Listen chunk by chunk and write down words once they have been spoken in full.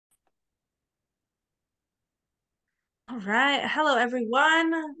All right. Hello,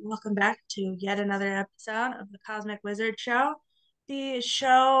 everyone. Welcome back to yet another episode of the Cosmic Wizard Show, the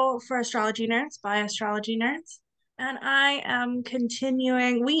show for astrology nerds by astrology nerds. And I am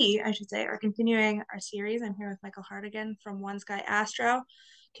continuing, I should say, are continuing our series. I'm here with Michael Hardigan from One Sky Astro,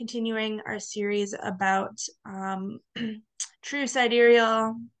 continuing our series about true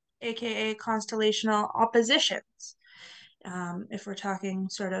sidereal, aka constellational oppositions. If we're talking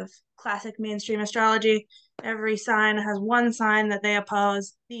sort of classic mainstream astrology, every sign has one sign that they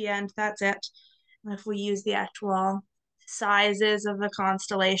oppose. The end. That's it. And if we use the actual sizes of the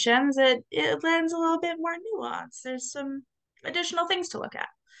constellations, it lends a little bit more nuance. There's some additional things to look at.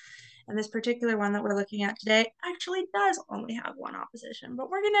 And this particular one that we're looking at today actually does only have one opposition, but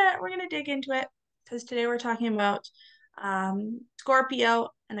we're gonna dig into it because today we're talking about Scorpio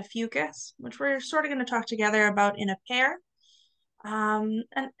and Ophiuchus, which we're sort of going to talk together about in a pair. And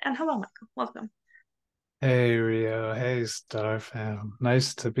hello, Michael. Welcome. Hey Rio, hey Star fam.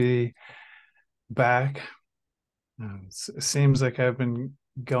 Nice to be back. It seems like I've been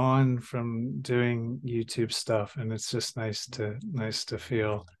gone from doing YouTube stuff, and it's just nice to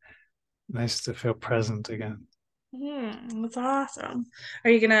feel present again. That's awesome.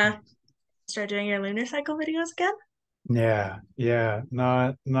 Are you gonna start doing your lunar cycle videos again? Yeah, yeah.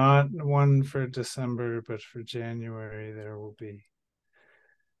 Not one for December, but for January there will be.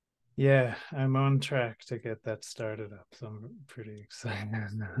 Yeah, I'm on track to get that started up, so I'm pretty excited.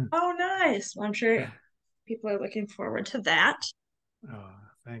 Oh, nice. Well, I'm sure people are looking forward to that. Oh,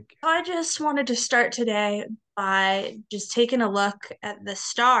 thank I just wanted to start today by just taking a look at the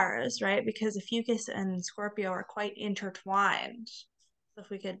stars, right? Because Ophiuchus and Scorpio are quite intertwined. So if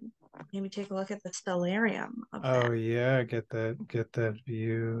we could maybe take a look at the stellarium of that. Oh yeah, get that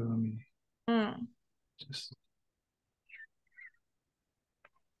view. Let me Mm. just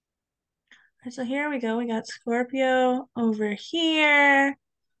So here we go. We got Scorpio over here,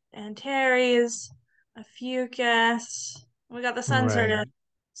 Antares, Ophiuchus. We got the sun sort right. of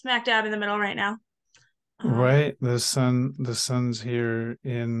smack dab in the middle right now. Um, Right. The sun's here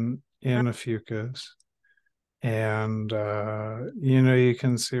in Ophiuchus. And you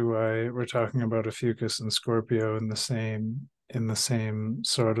can see why we're talking about Ophiuchus and Scorpio in the same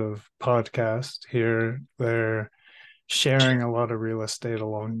sort of podcast here. They're sharing a lot of real estate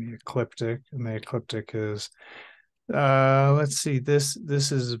along the ecliptic, and the ecliptic is let's see, this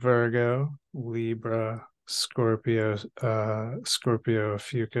is Virgo, Libra, Scorpio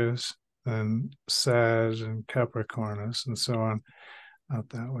Ophiuchus, and Sag and Capricornus, and so on out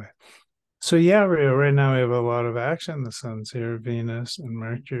that way. So yeah, Rio, right now we have a lot of action. The sun's here, Venus and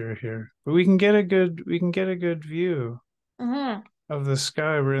Mercury are here. But we can get a good view mhm. of the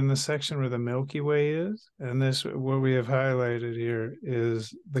sky. We're in the section where the Milky Way is, and this what we have highlighted here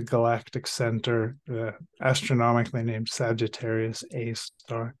is the galactic center, astronomically named Sagittarius A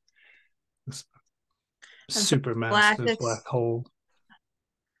star, this And so supermassive galactics black hole.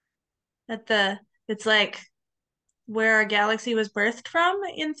 at the it's like where our galaxy was birthed from,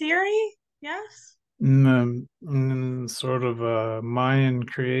 in theory. Yes. Sort of a Mayan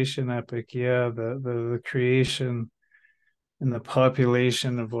creation epic. Yeah, the creation and the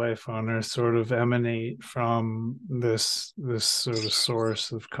population of life on Earth sort of emanate from this sort of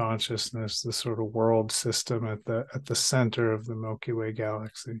source of consciousness, this sort of world system at the center of the Milky Way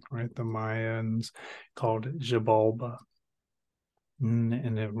galaxy, right? The Mayans called it Xibalba,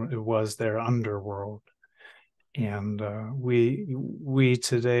 and it was their underworld. And we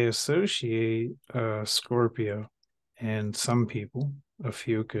today associate Scorpio and some people,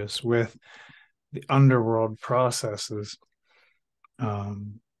 Ophiuchus, with the underworld processes.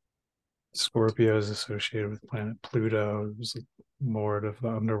 Um, Scorpio is associated with planet Pluto, who's the lord of the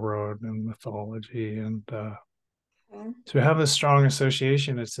underworld and mythology. And Mhm. to have a strong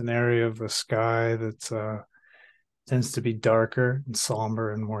association, it's an area of the sky that tends to be darker and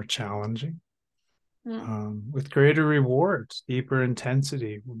somber and more challenging, with greater rewards, deeper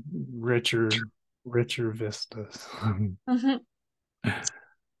intensity, richer vistas. Mhm.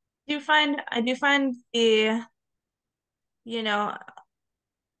 I do find the, you know,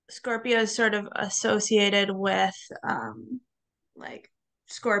 Scorpio is sort of associated with like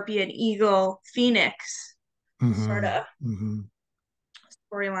Scorpion, Eagle, Phoenix sort Hmm. of Hmm.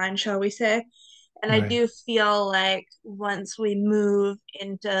 storyline, shall we say. And I Right. do feel like once we move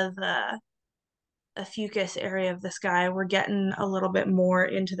into the Fucus area of the sky, we're getting a little bit more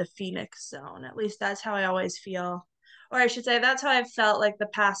into the Phoenix zone. At least that's how I always feel. Or I should say, that's how I've felt like the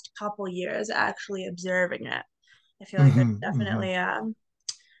past couple years actually observing it. I feel like there's Hmm. Hmm. definitely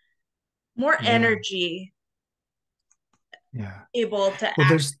more Yeah. energy Yeah. able to Well, act.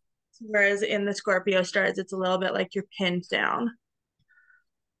 there's Whereas in the Scorpio stars, it's a little bit like you're pinned down.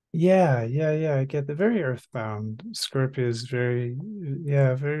 Yeah. I get the very earthbound. Scorpio is very,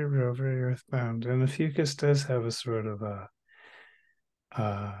 yeah, very real, very earthbound. And Ophiuchus does have a sort of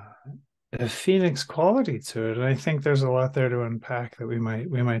uh, a phoenix quality to it. And I think there's a lot there to unpack that we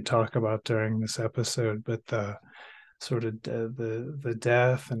might talk about during this episode. But the sort of the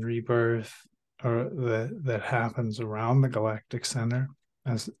death and rebirth or that happens around the galactic center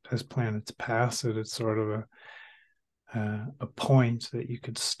as planets pass it, it's sort of a point that you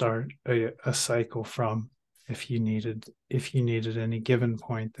could start a cycle from if you needed any given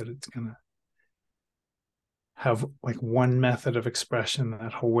point that it's going to have like one method of expression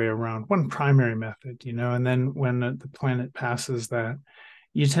that whole way around, one primary method, and then when the planet passes that,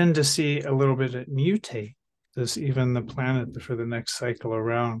 you tend to see a little bit it mutate. This even the planet for the next cycle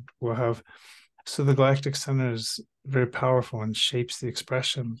around will have. So the galactic center is very powerful and shapes the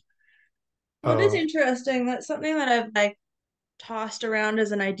expression Well, it is of. interesting. That's something that I've like tossed around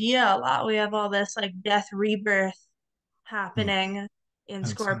as an idea a lot. We have all this like death rebirth Hmm, happening in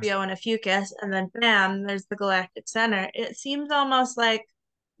that's nice. Scorpio and Ophiuchus, and then bam, there's the galactic center. It seems almost like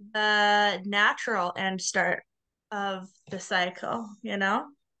the natural end start of the cycle, you know?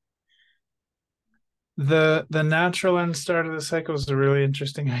 The natural end start of the cycle is a really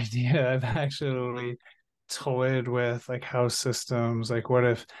interesting idea. I've actually toyed with like house systems, like what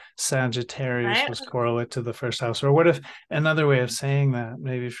if Sagittarius Right? was correlate to the first house, or what if another way of saying that,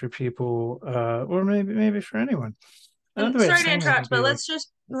 maybe for people, or maybe for anyone, And another way of sorry to saying that interrupt, would but be like,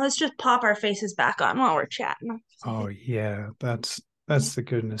 let's just pop our faces back on while we're chatting. oh yeah, that's the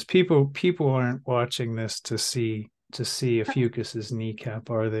goodness. People aren't watching this to see if Fucus's kneecap,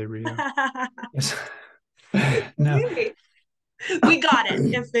 are they, Rio? It's, no. Maybe. We got it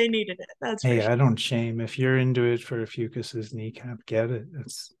if they needed it. That's for Hey, sure. I don't shame. If you're into it for Fucus's kneecap, get it.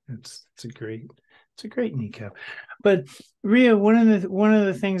 It's a great kneecap. But Ria, one of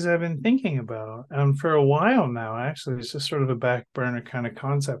the things I've been thinking about for a while now, actually, it's just sort of a back burner kind of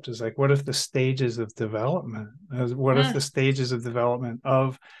concept, is like, what if the stages of development, what if Mm. the stages of development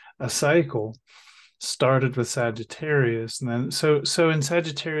of a cycle started with Sagittarius, and then so in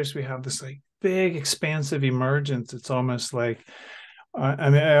Sagittarius we have this like big expansive emergence. It's almost like I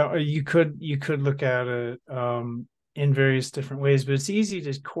mean, you could look at it in various different ways, but it's easy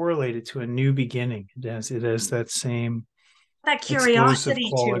to correlate it to a new beginning. It has that same That explosive curiosity to it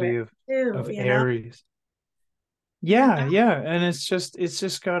quality of too, of you know? Aries. Yeah. Yeah, and it's just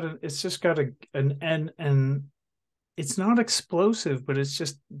got and it's not explosive, but it's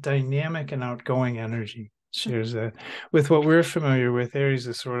just dynamic and outgoing energy. Shares that with what we're familiar with. Aries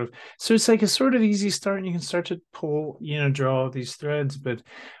is sort of, so it's like a sort of easy start, and you can start to pull, draw these threads, but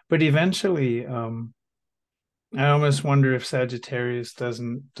eventually, I almost wonder if Sagittarius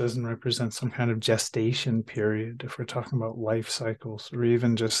doesn't represent some kind of gestation period, if we're talking about life cycles, or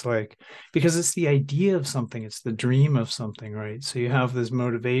even just like, because it's the idea of something, it's the dream of something, right? So you have these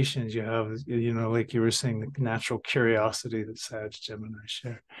motivations, you have, like you were saying, the natural curiosity that Sag Gemini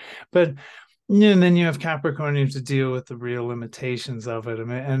share, but yeah, and then you have Capricorn, you have to deal with the real limitations of it. I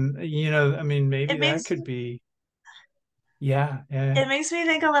mean, maybe It that makes could be, yeah, yeah, it makes me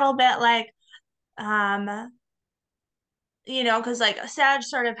think a little bit like um because like Sag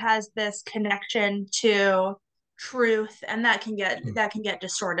sort of has this connection to truth, and that can get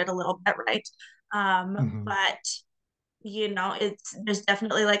distorted a little bit, right? mm-hmm. But it's there's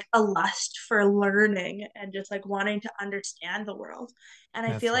definitely like a lust for learning and just like wanting to understand the world. And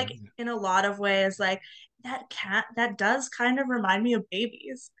I feel That's like right. in a lot of ways, like that does kind of remind me of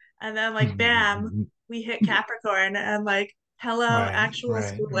babies. And then like bam, we hit Capricorn and like hello, Right, actual right.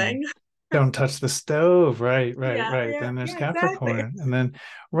 schooling. Don't touch the stove. Yeah, Right. yeah, Then there's yeah, exactly. Capricorn. And then,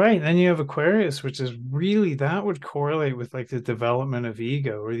 right, then you have Aquarius, which is really, that would correlate with like the development of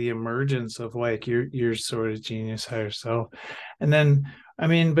ego, or the emergence of like your sort of genius higher self. And then, I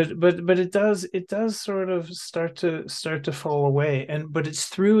mean, but it does sort of start to fall away. But it's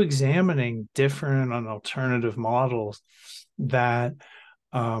through examining different and alternative models that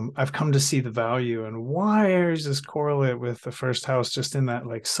I've come to see the value, and why Aries is correlate with the first house, just in that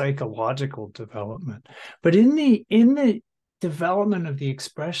like psychological development. But in the development of the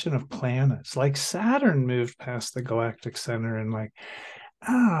expression of planets, like Saturn moved past the galactic center in like,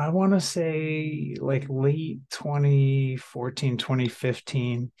 I want to say like late 2014,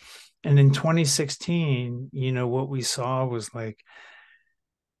 2015. And in 2016, what we saw was like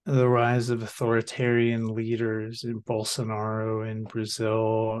the rise of authoritarian leaders in Bolsonaro in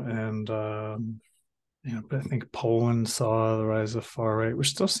Brazil, and but I think Poland saw the rise of far right. We're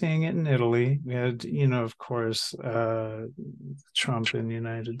still seeing it in Italy. We had, of course, Trump in the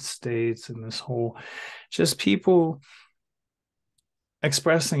United States, and this whole just people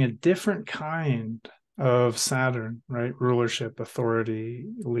expressing a different kind of Saturn, right? Rulership, authority,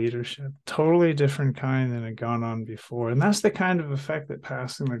 leadership, totally different kind than had gone on before. And that's the kind of effect that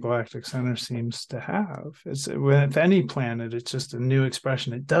passing the galactic center seems to have. It's with any planet, it's just a new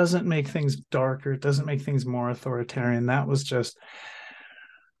expression. It doesn't make things darker, it doesn't make things more authoritarian. That was just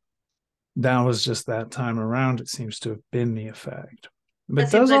that time around. It seems to have been the effect. But That it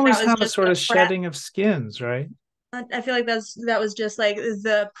seems does like that always was have a just sort the of prep. shedding of skins, right? I feel like that was just like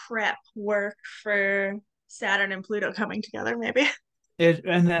the prep work for Saturn and Pluto coming together, maybe.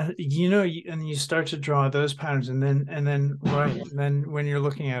 And that and you start to draw those patterns, and then right, and then when you're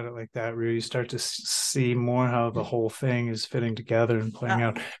looking at it like that, really, you start to see more how the whole thing is fitting together and playing Yeah.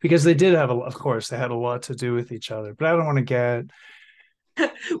 out. Because they did have of course, they had a lot to do with each other, but I don't want to get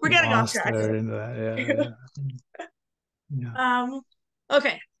We're getting off lost track. there into that. Yeah, yeah, Um,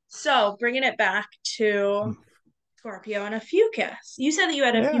 okay, so bringing it back to Scorpio and Ophiuchus. You said that you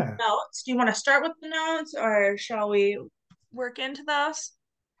had a few yeah. notes. Do you want to start with the notes, or shall we work into those?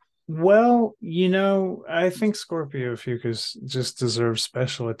 Well, I think Scorpio Fucus just deserves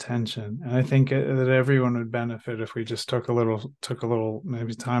special attention, and I think that everyone would benefit if we just took a little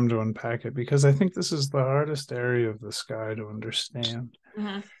maybe time to unpack it, because I think this is the hardest area of the sky to understand.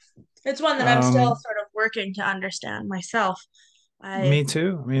 Hmm. It's one that I'm still Um, sort of working to understand myself. I Me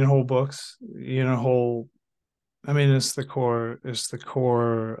too. I mean, whole books, whole. I mean, it's the core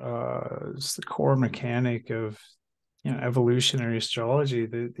mechanic of evolutionary astrology,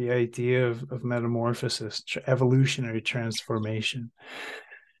 the idea of metamorphosis, evolutionary transformation.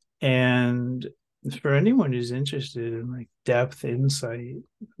 And for anyone who's interested in like depth insight,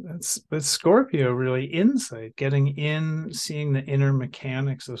 that's Scorpio, really insight, getting in, seeing the inner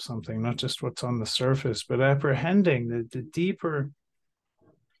mechanics of something, not just what's on the surface, but apprehending the deeper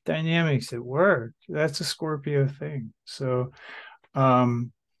dynamics at work. That's a Scorpio thing. So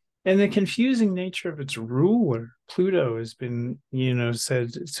um and the confusing nature of its ruler, Pluto, has been, said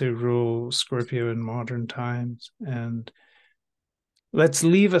to rule Scorpio in modern times. And let's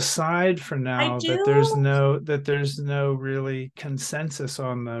leave aside for I now that there's do. no really consensus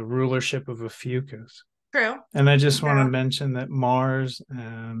on the rulership of Ophiuchus. True. And I just want to True. mention that Mars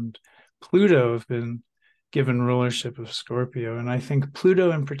and Pluto have been given rulership of Scorpio. And I think Pluto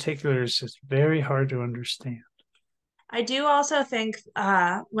in particular is just very hard to understand. I do also think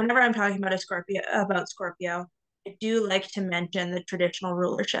whenever I'm talking about Scorpio, I do like to mention the traditional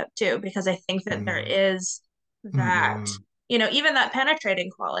rulership too, because I think that there Mm. is that, Mm. even that penetrating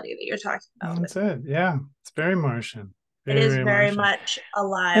quality that you're talking about with That's it. Yeah. It's very Martian. it Very, is very very Martian. much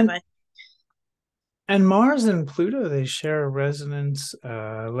alive. And and Mars and Pluto, they share a resonance.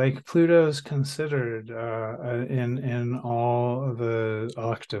 Like Pluto is considered in all the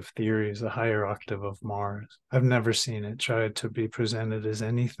octave theories, a higher octave of Mars. I've never seen it tried to be presented as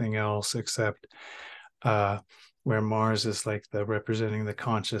anything else except uh, where Mars is like the representing the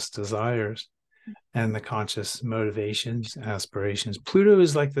conscious desires and the conscious motivations, aspirations. Pluto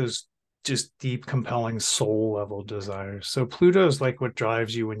is like those just deep, compelling soul level desires. So Pluto is like what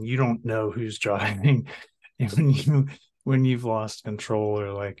drives you when you don't know who's driving, and when you've lost control,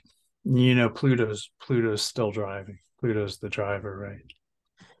 or like Pluto's still driving. Pluto's the driver, right?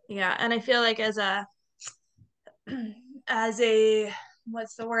 Yeah, and I feel like as a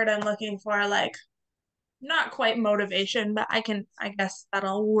what's the word I'm looking for? Like not quite motivation, but I guess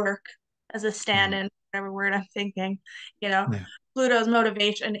that'll work as a Mm. stand-in, whatever word I'm thinking. You know, Yeah. Pluto's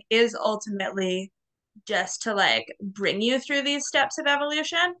motivation is ultimately just to like bring you through these steps of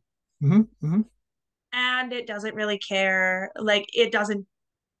evolution. Mm-hmm. Mm-hmm. And it doesn't really care. Like it doesn't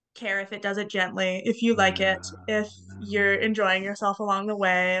care if it does it gently, if you like it, No, if you're no. enjoying yourself along the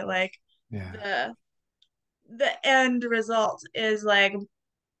way. Like Yeah. the end result is like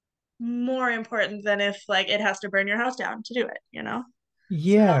more important than if like it has to burn your house down to do it. So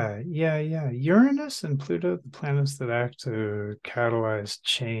Yeah. Uranus and Pluto, the planets that act to catalyze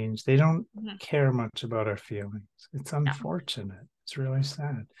change, they don't mhm, care much about our feelings. It's no. unfortunate. It's really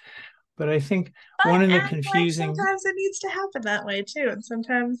sad. But I think But one of the and like confusing, sometimes it needs to happen that way too. And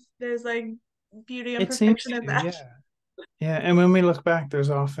sometimes there's like beauty and it seems perfection in to, that. yeah. Yeah. And when we look back, there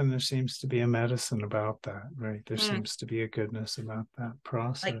seems to be a medicine about that, right? There Mm. seems to be a goodness about that Like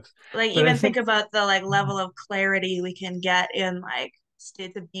process. like But I even think think, about the like level of clarity we can get in like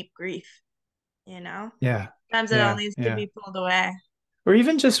states of deep grief, you know? yeah, Sometimes it all yeah, needs to yeah. be pulled away. Or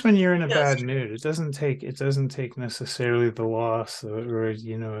even just when you're in a Feels bad true. mood, it doesn't take necessarily the loss or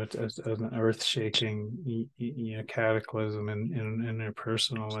an earth shaking cataclysm in their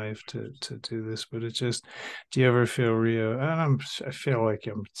personal life to do this. But it just, do you ever feel real? And I feel like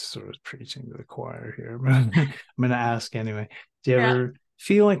I'm sort of preaching to the choir here, but I'm going to ask anyway. Do you Yeah. ever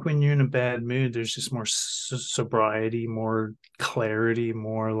feel like when you're in a bad mood, there's just more sobriety, more clarity,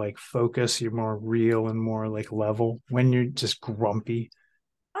 more like focus? You're more real and more like level when you're just grumpy.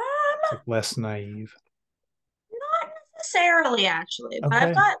 It's like less naive. Not necessarily actually, but I've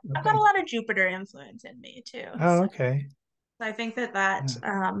Okay. got I've got a Okay. lot of Jupiter influence in me too. Oh, So okay. I think that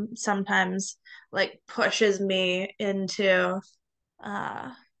Yeah. sometimes like pushes me into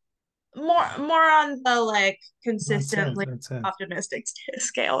uh more on the like That's it. consistently That's it. optimistic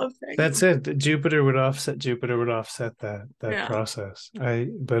scale of things. That's it. Jupiter would offset that Yeah. process.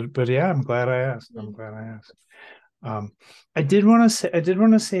 But yeah, I'm glad I asked. I'm Mm. glad I asked. Um, I did want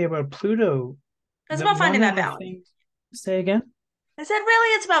to say about Pluto It's that about one finding of that the balance. things. Say again. I said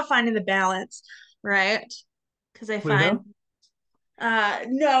really it's about finding the balance, right? Because I find Pluto.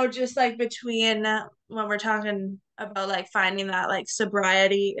 no, just like between when we're talking about like finding that like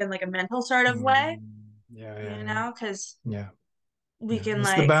sobriety in like a mental sort of way, Yeah, yeah, you yeah, know, because yeah, we yeah. can It's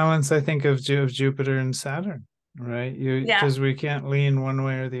the like balance, I think, of Jupiter and Saturn, right? You yeah, because we can't lean one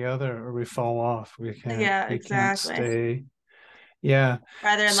way or the other, or we fall off. We can't. yeah, We can't exactly. stay. Yeah.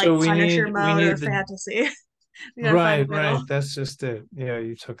 Rather than So like we Punisher need we mode or need the fantasy. We gotta find the right, middle. right. That's just it. Yeah,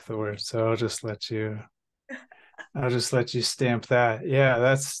 you took the word. So I'll just let you stamp that. Yeah,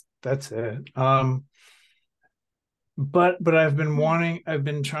 that's it. But I've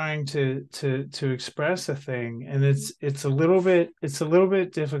been trying to express a thing, and it's a little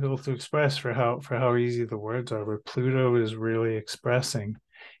bit difficult to express for how easy the words are, but Pluto is really expressing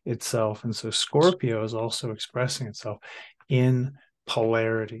itself, and so Scorpio is also expressing itself in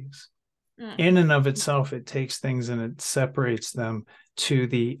polarities. Mm, In and of itself, it takes things and it separates them to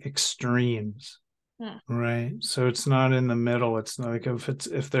the extremes. mm, Right. So it's not in the middle. It's not like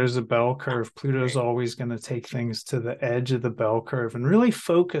if there's a bell curve, Pluto's great. always going to take things to the edge of the bell curve and really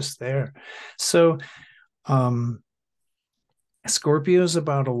focus there. So um Scorpio's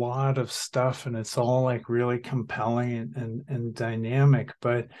about a lot of stuff and it's all like really compelling and dynamic,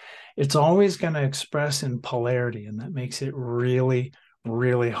 but it's always going to express in polarity, and that makes it really,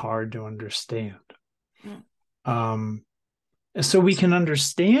 really hard to understand. Mm, Um so we can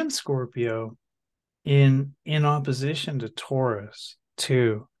understand Scorpio in opposition to Taurus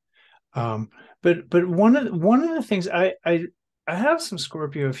too. Um, but one of the things I have some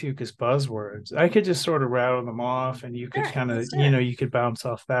Scorpio Ophiuchus buzzwords. I could just sort of rattle them off, and you could sure, kind of let's do it. you could bounce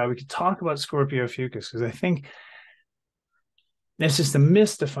off that. We could talk about Scorpio Ophiuchus because I think that's just a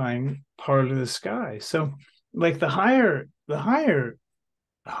mystifying part of the sky. So, like the higher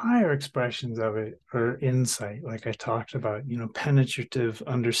expressions of it are insight, like I talked about, penetrative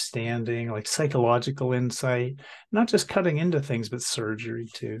understanding, like psychological insight, not just cutting into things, but surgery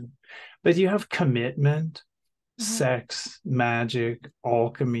too. But you have commitment, Mhm. sex, magic,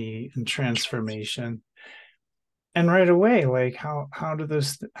 alchemy, and transformation. And right away, like how do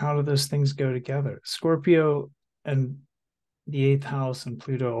those things go together? Scorpio and the eighth house and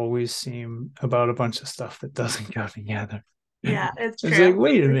Pluto always seem about a bunch of stuff that doesn't go together. Yeah, it's It's true like,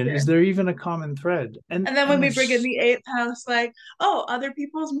 wait a for minute, sure. is there even a common thread? And And then when and we bring in there's the eighth house, like, oh, other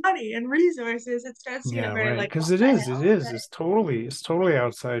people's money and resources, it starts to get yeah, very right. like, what Because it the is, it hell? is, Right. it's totally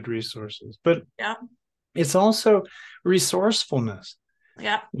outside resources, but Yeah. it's also resourcefulness.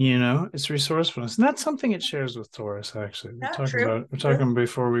 Yeah. It's resourcefulness, and that's something it shares with Taurus. Actually, Yeah. True. we're True. talking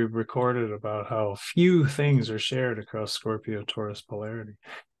before we recorded about how few things are shared across Scorpio Taurus polarity.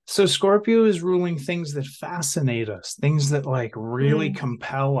 So Scorpio is ruling things that fascinate us, things that like really Mm,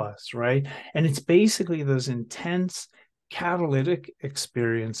 compel us, right? And it's basically those intense catalytic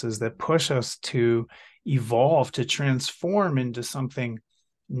experiences that push us to evolve, to transform into something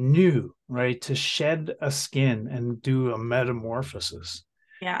new, right? To shed a skin and do a metamorphosis.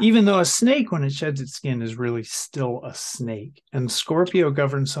 yeah. Even though a snake, when it sheds its skin, is really still a snake. And Scorpio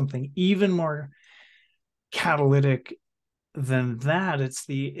governs something even more catalytic than that. It's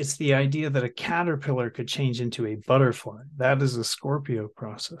the idea that a caterpillar could change into a butterfly. That is a Scorpio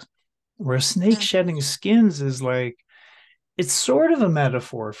process. Where a snake Mm, shedding skins is like, it's sort of a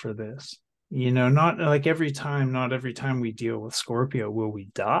metaphor for this. Not every time we deal with Scorpio will we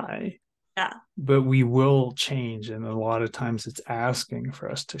die, yeah. but we will change. And a lot of times it's asking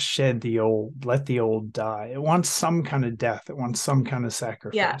for us to shed the old, let the old die. It wants some kind of death, it wants some kind of Yeah.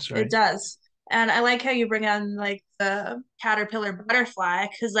 sacrifice, It right? does. And I like how you bring on like the caterpillar butterfly,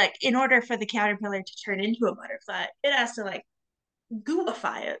 because like in order for the caterpillar to turn into a butterfly, it has to like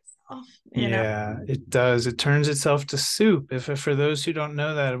goofify itself, you know? Yeah, it does. It turns itself to soup. If for those who don't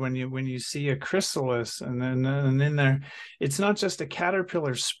know that, when you see a chrysalis and in there, it's not just a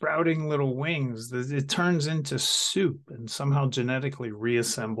caterpillar sprouting little wings. It turns into soup and somehow genetically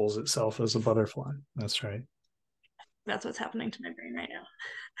reassembles itself as a butterfly. That's right. That's what's happening to my brain right now.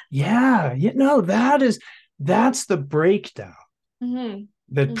 Yeah, yeah, no, that's the breakdown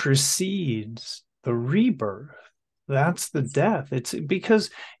that Mm-hmm. precedes the rebirth. That's the death. It's because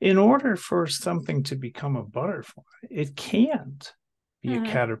in order for something to become a butterfly, it can't be a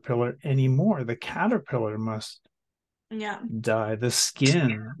Mm-hmm. caterpillar anymore. The caterpillar must Yeah. die. The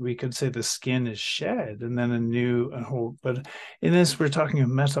skin, we could say the skin is shed, and then a whole, but in this, we're talking of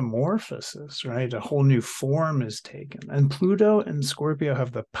metamorphosis, right? A whole new form is taken. And Pluto and Scorpio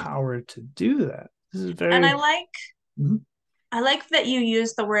have the power to do that. This is And very, mhm, I like that you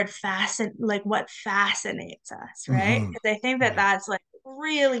use the word like what fascinates us, right? mhm, Because I think that yeah, that's like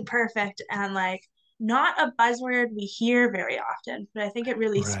really perfect and like not a buzzword we hear very often, but I think it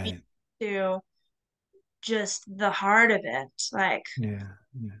really speaks right. to just the heart of it. Like Yeah,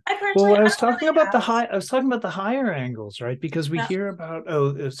 yeah. I personally, Well, I don't really have, I was talking about the higher angles, right? Because we yeah, hear about,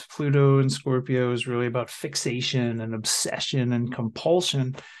 oh, it's Pluto and Scorpio is really about fixation and obsession and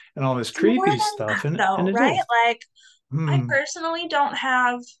compulsion and all this it's more creepy than stuff. that And though, it right? is. Like I Hmm. personally don't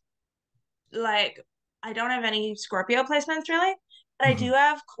have like I don't have any Scorpio placements really, but I do Hmm.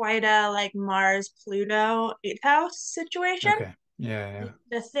 have quite a like Mars Pluto eighth house situation. Okay. Yeah, yeah.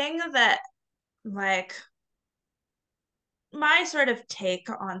 The thing that like my sort of take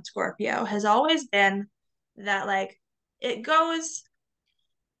on Scorpio has always been that like it goes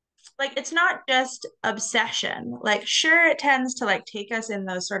like it's not just obsession. Like sure it tends to like take us in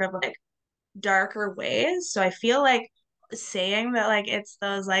those sort of like darker ways. So I feel like saying that like it's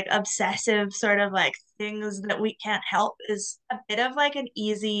those like obsessive sort of like things that we can't help is a bit of like an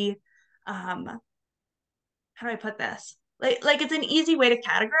easy um how do I put this? Like it's an easy way to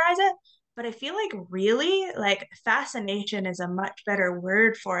categorize it, but I feel like really like fascination is a much better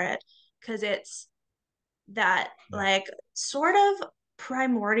word for it because it's that Yeah. like sort of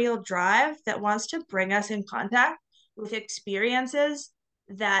primordial drive that wants to bring us in contact with experiences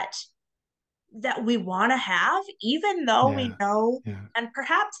that we want to have, even though we Yeah. know, Yeah. and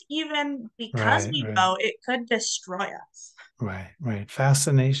perhaps even because Right, we right, know it could destroy us. right, right.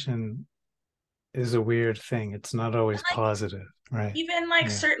 Fascination is a weird thing. It's not And always like positive. Right. even like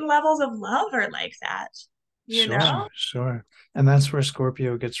Yeah. certain levels of love are like that, you know? Sure, sure. And that's where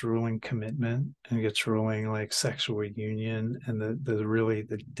Scorpio gets ruling commitment and gets ruling like sexual union and the really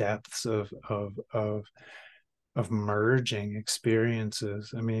the depths of merging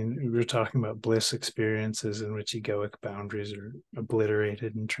experiences. I mean, we're talking about bliss experiences in which egoic boundaries are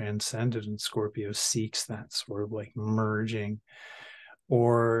obliterated and transcended, and Scorpio seeks that sort of like merging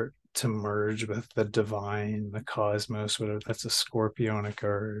or to merge with the divine, the cosmos, whatever. That's a Scorpionic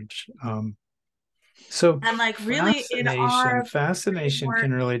urge. So And like really in our fascination framework,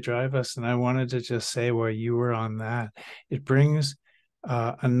 can really drive us. And I wanted to just say while you were on that, it brings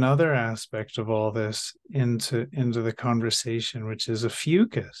another aspect of all this into the conversation, which is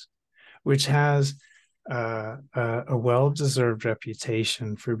Ophiuchus, which has a well-deserved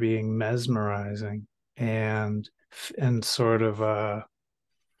reputation for being mesmerizing and sort of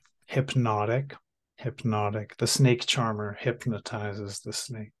hypnotic. Hypnotic. The snake charmer hypnotizes the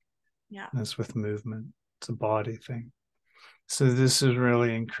snake. yeah. That's with movement. It's a body thing. So this is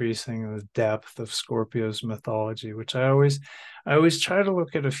really increasing the depth of Scorpio's mythology, which I always try to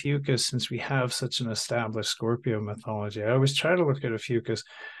look at Ophiuchus since we have such an established Scorpio mythology. I always try to look at Ophiuchus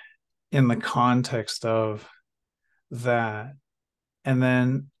in the context of that. And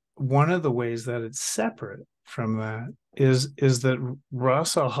then one of the ways that it's separate from that is that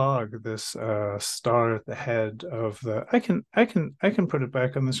Rasa Hog, this star at the head of the I can put it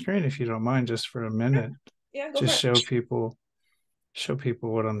back on the screen if you don't mind, just for a minute, Yeah, go for just it. show people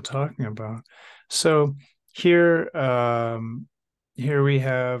what I'm talking about. So here here we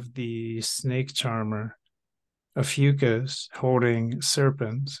have the snake charmer Ophiuchus holding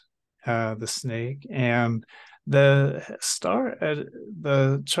serpents, the snake, and the star at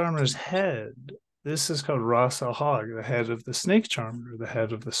the charmer's head. This is called Rasa Hog, the head of the snake charmer, the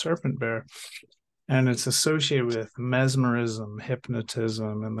head of the serpent bear. And it's associated with mesmerism,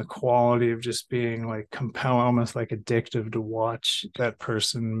 hypnotism, and the quality of just being like compel, almost like addictive to watch that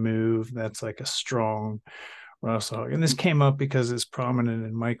person move. That's like a strong Russ Hog. And this came up because it's prominent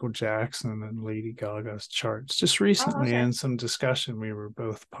in Michael Jackson and Lady Gaga's charts just Oh, recently okay. in some discussion we were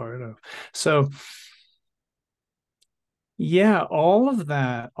both part of. So, Yeah, all of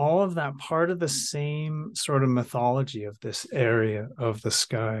that part of the same sort of mythology of this area of the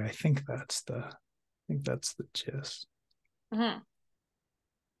sky. I think that's the gist. Mhm.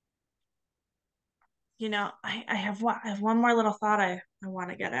 I have one more little thought I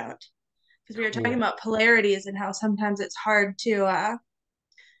want to get out because we were talking Cool. about polarities and how sometimes it's hard to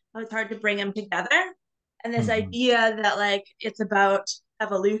bring them together. And this Hmm. idea that like it's about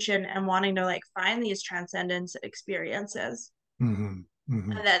evolution and wanting to like find these transcendence experiences, Hmm.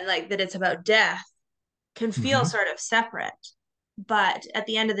 Hmm. and then like that it's about death can feel Hmm. sort of separate. But at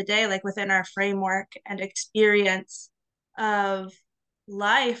the end of the day, like within our framework and experience of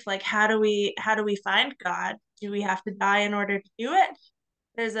life, like how do we find God? Do we have to die in order to do it?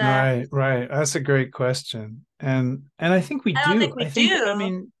 There's a Right, right. That's a great question. And I think we I don't think do. we I do,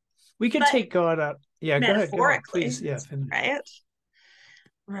 mean, we could but take God out. Yeah, go ahead, go ahead. metaphorically, Please. Yeah, finish. right?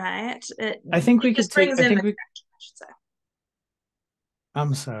 Right. I think It we could just take brings I in the think we connection, I should say.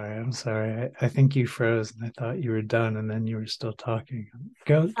 I'm sorry. I'm sorry. I think you froze and I thought you were done and then you were still talking.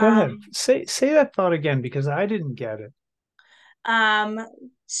 Go ahead. Um, Say that thought again because I didn't get it. um,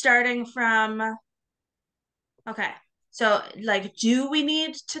 Starting from okay. So like do we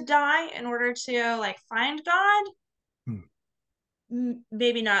need to die in order to like find God? Hmm.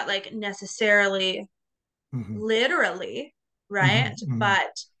 Maybe not like necessarily Hmm. literally, Hmm. right? Hmm.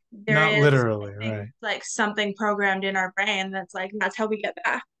 But there Not is, literally, I think, right? like something programmed in our brain that's like that's how we get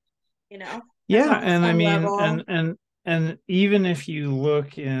back, you know? That's Yeah, on and I some mean, level. and even if you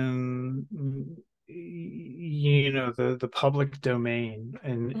look in, you know, the public domain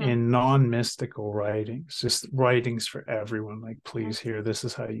and Mhm, in non-mystical writings, just writings for everyone, like, mhm, please here, this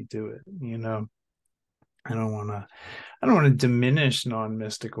is how you do it. You know, I don't want to, I don't want to diminish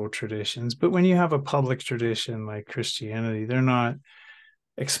non-mystical traditions, but when you have a public tradition like Christianity, they're not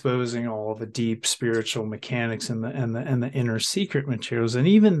exposing all the deep spiritual mechanics and the inner secret materials. And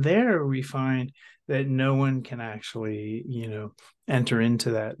even there, we find that no one can actually, you know, enter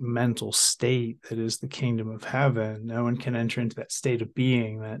into that mental state that is the kingdom of heaven. No one can enter into that state of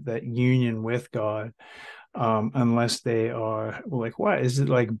being, that union with God, unless they are well, like, what is it,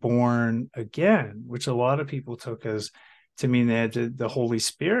 like born again, which a lot of people took as to mean they had to, the Holy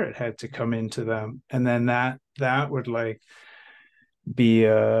Spirit had to come into them, and then that would like be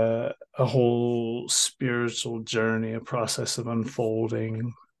a whole spiritual journey, a process of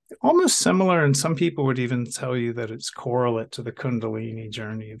unfolding, almost similar. And some people would even tell you that it's correlate to the Kundalini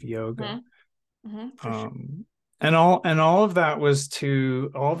journey of yoga. mhm, for sure. Um, and all of that was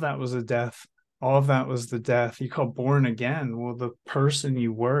to all of that was a death. All of that was the death. You call born again. Well, the person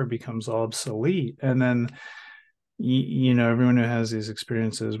you were becomes obsolete, and then you know, everyone who has these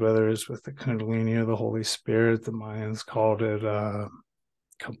experiences, whether it's with the Kundalini or the Holy Spirit, the Mayans called it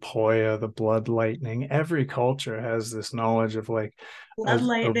Kapoya, the blood lightning. Every culture has this knowledge of like Blood a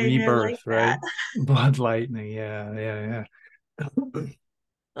lightning, I rebirth, like that. right? Blood lightning. Yeah, yeah, yeah. Well,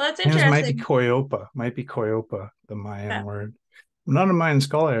 that's And this interesting. might be Koyopa, the Yeah. Mayan word. I'm not a Mayan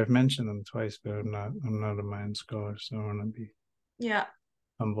scholar. I've mentioned them twice, but I'm not a Mayan scholar, so I want to be Yeah.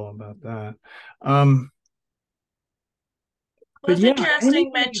 humble about that. Um, Well, but it's yeah,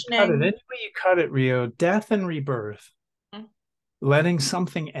 interesting mentioning. any way you cut it, Rio, death and rebirth, letting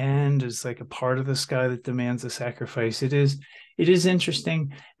something end is like a part of the sky that demands a sacrifice. It is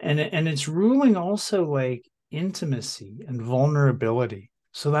interesting, and it's ruling also like intimacy and vulnerability.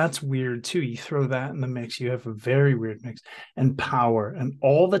 So that's weird too. You throw that in the mix, you have a very weird mix, and power and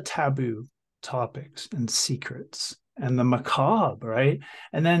all the taboo topics and secrets and the macabre, right?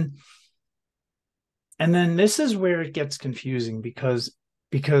 And then and then this is where it gets confusing because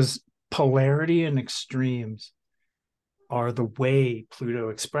polarity and extremes are the way Pluto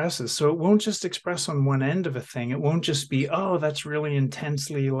expresses. So it won't just express on one end of a thing. It won't just be, oh, that's really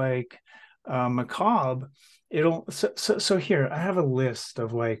intensely like macabre. It'll so here I have a list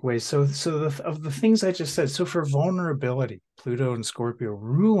of like ways. Of the things I just said. So for vulnerability, Pluto and Scorpio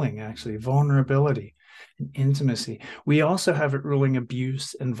ruling actually vulnerability and intimacy. We also have it ruling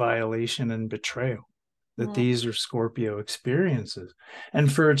abuse and violation and betrayal, that Mhm, these are Scorpio experiences. And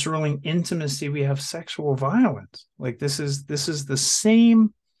for its ruling intimacy, we have sexual violence. Like this is the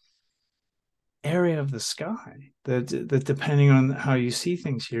same area of the sky that depending on how you see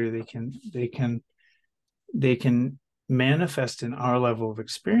things here, they can manifest in our level of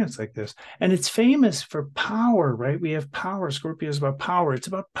experience like this. And it's famous for power, right? We have power. Scorpio is about power. It's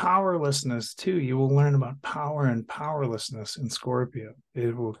about powerlessness too. You will learn about power and powerlessness in Scorpio.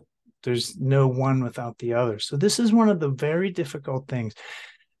 It will There's no one without the other. So this is one of the very difficult things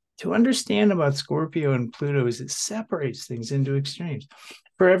to understand about Scorpio and Pluto is it separates things into extremes.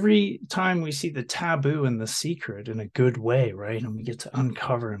 for every time we see the taboo and the secret in a good way, right? And we get to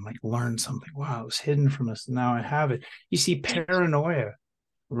uncover and like learn something. Wow, it was hidden from us. Now I have it. You see paranoia,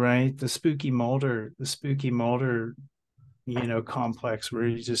 right? The spooky Mulder, complex where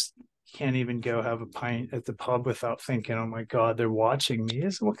you just can't even go have a pint at the pub without thinking, oh my God, they're watching me.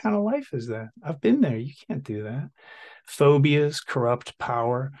 What kind of life is that? I've been there. You can't do that. Phobias, corrupt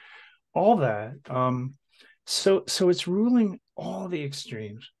power, all that. So it's ruling all the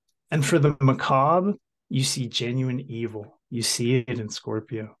extremes. And for the macabre, you see genuine evil. You see it in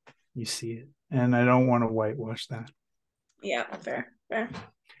Scorpio. You see it. And I don't want to whitewash that. Yeah, fair, fair.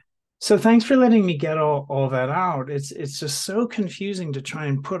 So thanks for letting me get all that out. It's just so confusing to try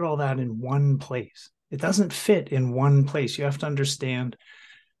and put all that in one place. It doesn't fit in one place. You have to understand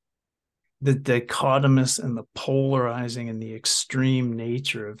the dichotomous and the polarizing and the extreme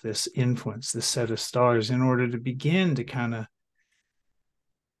nature of this influence, this set of stars, in order to begin to kind of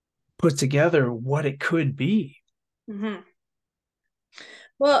put together what it could be. Mm-hmm.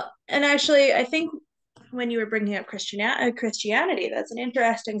 Well, and actually, I think when you were bringing up Christianity, that's an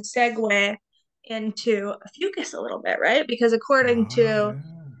interesting segue into Ophiuchus a little bit, right? Because according Oh, to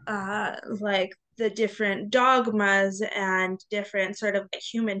yeah. like the different dogmas and different sort of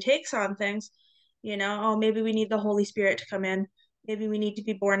human takes on things, oh, maybe we need the Holy Spirit to come in, maybe we need to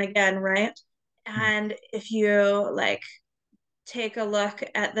be born again, right? And if you like take a look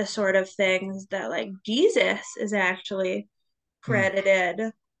at the sort of things that like Jesus is actually Mm. credited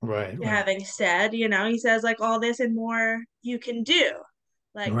Right, right, having said, he says like all this and more you can do.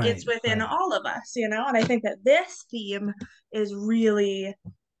 Like it's right, within right. all of us, and I think that this theme is really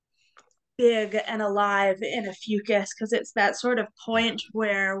big and alive in Ophiuchus because it's that sort of Yeah. point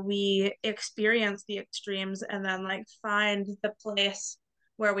where we experience the extremes and then like find the place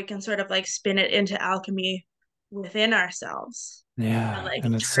where we can sort of like spin it into alchemy within ourselves and Yeah. like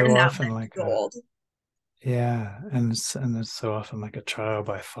And it's turn so that often into like a gold. yeah, and it's so often like a trial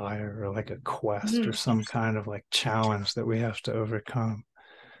by fire or like a quest or Mm-hmm. some kind of like challenge that we have to overcome.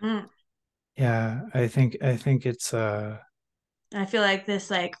 Mm. Yeah, I think it's I feel like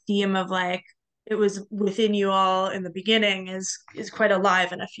this like theme of like it was within you all in the beginning is quite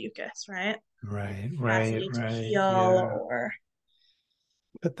alive in Ophiuchus, right? right, right, Capacity to right. heal Yeah. or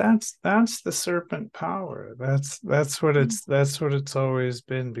But that's the serpent power. That's what it's always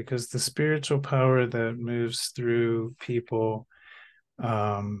been, because the spiritual power that moves through people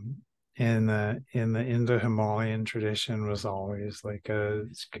um in the Indo-Himalayan tradition was always like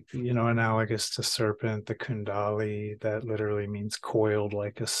analogous to serpent, the kundali, that literally means coiled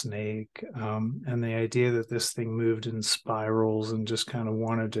like a snake. And the idea that this thing moved in spirals and just kind of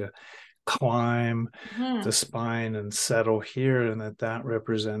wanted to climb the Mhm. spine and settle here, and that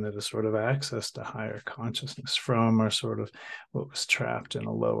represented a sort of access to higher consciousness from our sort of what was trapped in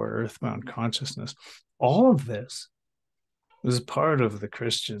a lower earthbound consciousness. All of this was part of the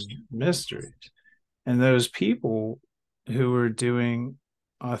Christian mysteries. And those people who were doing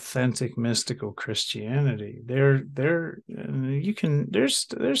authentic mystical Christianity, you can there's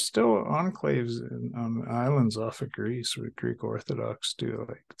still enclaves on islands off of Greece where Greek Orthodox do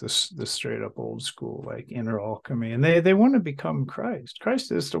like this straight up old school like inner alchemy, and they want to become Christ.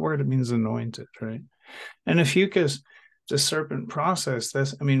 Christ is the word, it means anointed, right? And Ophiuchus, the serpent process,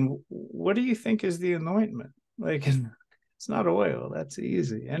 that's, I mean, what do you think is the anointment? Like, it's not oil. That's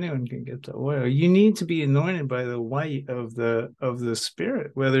easy. Anyone can get to oil. You need to be anointed by the light of the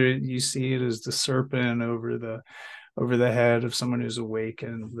spirit, whether you see it as the serpent over the head of someone who's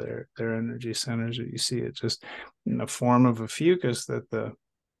awakened their energy centers, or you see it just in the form of a fucus that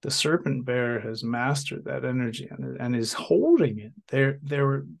the serpent bearer has mastered that energy and is holding it.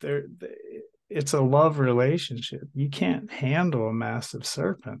 It's a love relationship. You can't handle a massive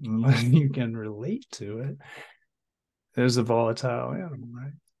serpent unless you can relate to it. There's a volatile animal,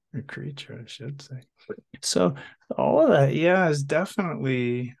 right? A creature, I should say. So all of that, yeah, is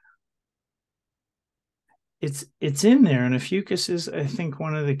definitely it's in there, and Ophiuchus is, I think,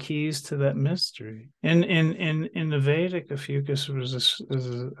 one of the keys to that mystery. In the Vedic, Ophiuchus was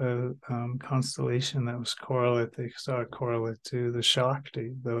a constellation that was correlate. They saw a correlate to the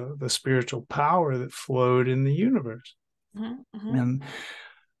Shakti, the spiritual power that flowed in the universe, Mhm, mhm, and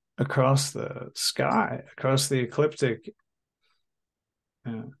across the sky, across the ecliptic.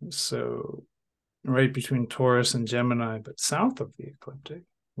 So right between Taurus and Gemini, but south of the ecliptic.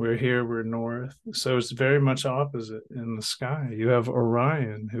 We're here, we're north. So it's very much opposite in the sky. You have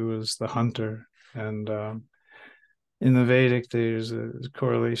Orion, who is the hunter. And in the Vedic, there's a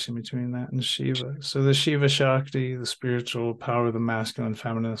correlation between that and Shiva. So the Shiva Shakti, the spiritual power, the masculine,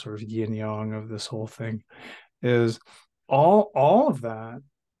 feminine, sort of yin yang of this whole thing, is all of that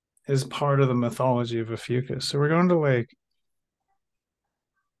is part of the mythology of Ophiuchus. So we're going to like,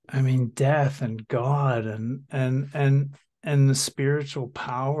 I mean, death and God and the spiritual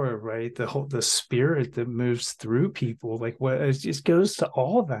power, right? The spirit that moves through people, like what it just goes to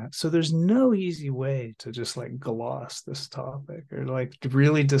all that. So there's no easy way to just like gloss this topic or like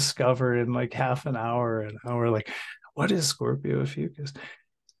really discover in like half an hour, like what is Scorpio Ophiuchus?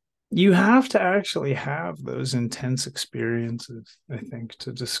 You have to actually have those intense experiences, I think,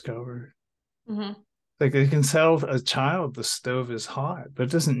 to discover. Hmm. Like they can tell a child the stove is hot, but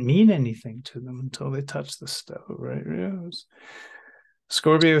it doesn't mean anything to them until they touch the stove, right? Yeah,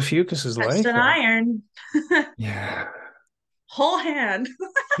 Scorpio Fucus is Touched like an that. iron. Yeah. Whole hand.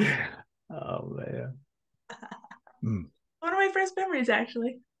 Oh man. Mm. One of my first memories,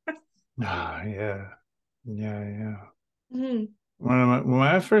 actually. Ah, yeah. Yeah, yeah. Hmm. One of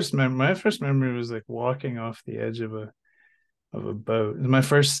my first memory was like walking off the edge of a boat. My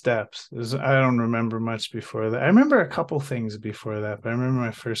first steps. I don't remember much before that. I remember a couple things before that, but I remember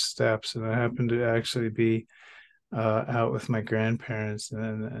my first steps, and I happened to actually be out with my grandparents,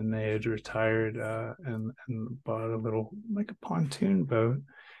 and they had retired and bought a little like a pontoon boat.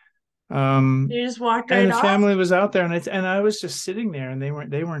 You just walked And right the off? family was out there, and I was just sitting there, and they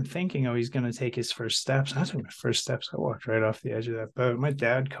weren't thinking, oh, he's going to take his first steps. I took my first steps. I walked right off the edge of that boat. My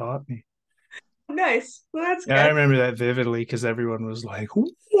dad caught me. Nice. Well, that's Yeah, I good. remember that vividly because everyone was like,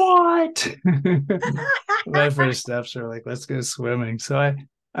 "What?" My first steps were like, "Let's go swimming." So I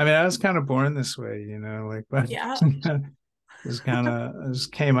mean, I was kind of born this way, like, but Yeah. I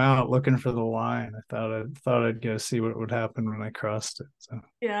just came out looking for the line. I thought I'd go see what would happen when I crossed it. So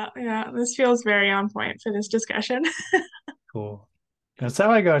Yeah. Yeah. This feels very on point for this discussion. cool. That's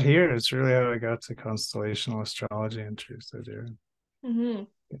how I got here. It's really how I got to constellational astrology and truth. I do Hmm.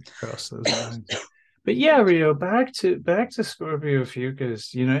 cross those lines. But yeah, Rio, back to Scorpio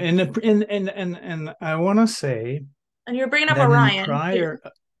Fucus, and I want to say And you were bringing up that in the Orion too. prior,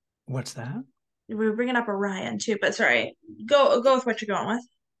 what's that? We were bringing up Orion too, but sorry. Go with what you're going with.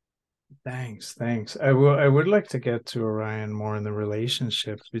 Thanks. I would like to get to Orion more in the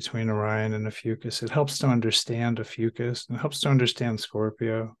relationship between Orion and Ophiuchus. It helps to understand Ophiuchus and helps to understand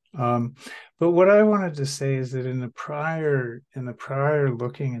Scorpio. But what I wanted to say is that in the prior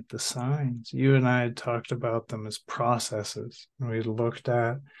looking at the signs, you and I had talked about them as processes. We had looked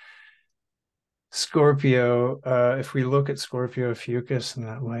at Scorpio, if we look at Scorpio Fucus in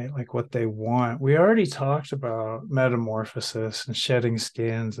that light, like what they want, we already talked about metamorphosis and shedding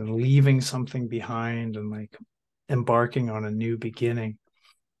skins and leaving something behind and like embarking on a new beginning.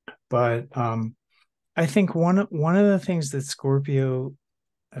 But I think one of the things that Scorpio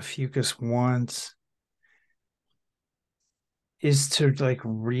Fucus wants is to like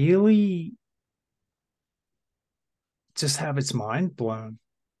really just have its mind blown.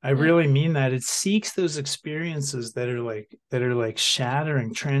 I Mm. really mean that. It seeks those experiences that are like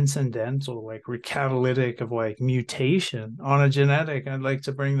shattering, transcendental, like catalytic of like mutation on a genetic. I'd like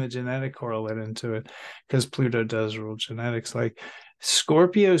to bring the genetic correlate into it because Pluto does rule genetics. Like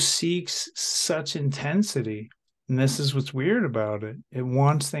Scorpio seeks such intensity. And this is what's weird about it. It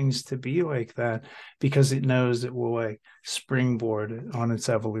wants things to be like that because it knows it will like springboard it on its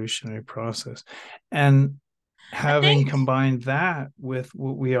evolutionary process. And I having think, combined that with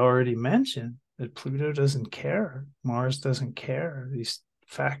what we already mentioned, that Pluto doesn't care, Mars doesn't care, these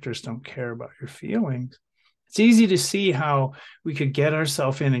factors don't care about your feelings. It's easy to see how we could get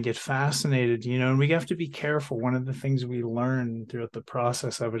ourselves in and get fascinated, and we have to be careful. One of the things we learn throughout the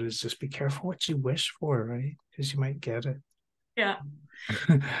process of it is just be careful what you wish for, right? Because you might get it. yeah,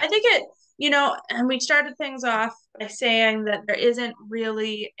 I think and we started things off by saying that there isn't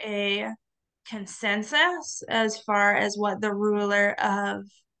really a consensus as far as what the ruler of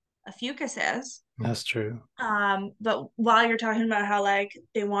a fucus is. That's true. But while you're talking about how like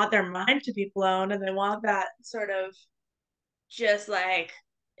they want their mind to be blown and they want that sort of just like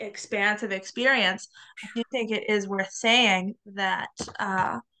expansive experience, I do think it is worth saying that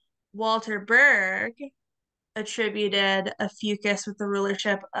Walter Berg attributed a fucus with the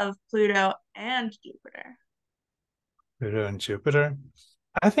rulership of Pluto and Jupiter. Pluto and Jupiter.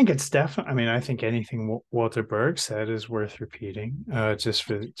 I think it's definitely. I mean, I think anything Walter Berg said is worth repeating, just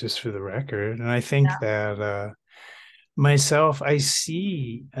for the record. And I think Yeah. that myself, I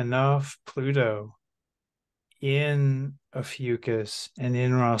see enough Pluto in Ophiuchus and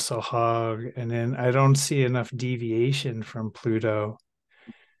in Russell Hogg, and then I don't see enough deviation from Pluto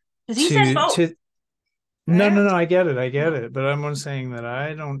Because he says to both, to. No, right? no, no. I get it. But I'm saying that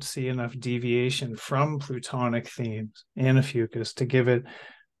I don't see enough deviation from Plutonic themes in Ophiuchus to give it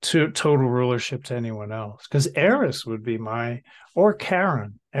total rulership to anyone else. Because Eris would be my, or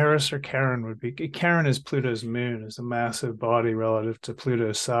Charon. Eris or Charon would be. Charon is Pluto's moon, is a massive body relative to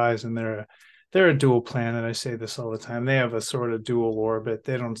Pluto's size, and they're a dual planet. I say this all the time. They have a sort of dual orbit.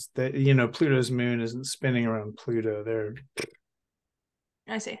 They don't, Pluto's moon isn't spinning around Pluto. They're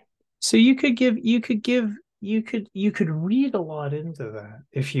I see. so you could read a lot into that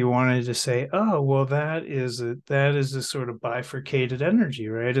if you wanted to say, oh, well, that is a sort of bifurcated energy,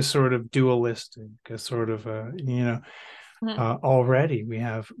 right? A sort of dualistic, a sort of Mhm. already we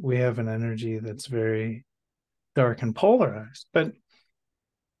have an energy that's very dark and polarized. But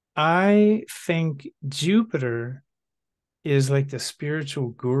I think Jupiter is like the spiritual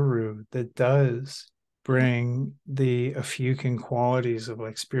guru that does bring the Ophiuchian qualities of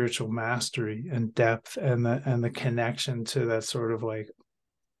like spiritual mastery and depth and the connection to that sort of like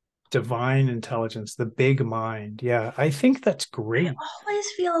divine intelligence, the big mind. Yeah, I think that's I great. always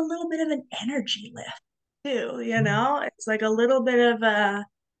feel a little bit of an energy lift too, you Mm, know? It's like a little bit of a,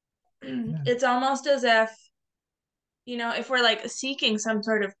 yeah, it's almost as if, if we're like seeking some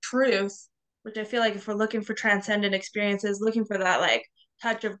sort of truth, which I feel like if we're looking for transcendent experiences, looking for that like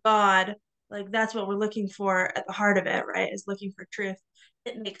touch of God, like that's what we're looking for at the heart of it, right? Is looking for truth.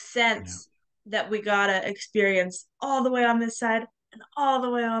 It makes yeah. sense that we gotta experience all the way on this side and all the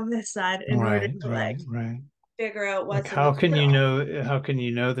way on this side in order Right, to like right, right. figure out Like what's in the middle. how can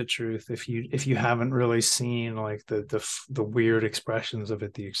you know the truth if you haven't really seen like the weird expressions of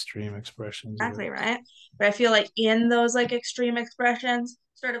it, the extreme expressions of it. Exactly, right? But I feel like in those like extreme expressions,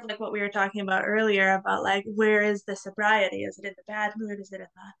 sort of like what we were talking about earlier about like where is the sobriety? Is it in the bad mood? Is it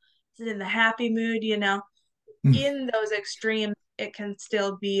in the happy mood? In those extremes, it can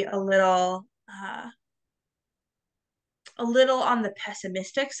still be a little on the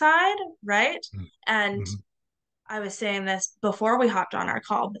pessimistic side, right? And Mhm. I was saying this before we hopped on our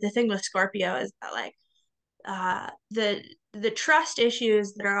call, but the thing with Scorpio is that like the trust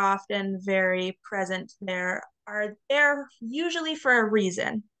issues that are often very present there are there usually for a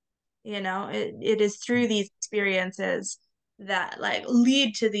reason. It is through these experiences that like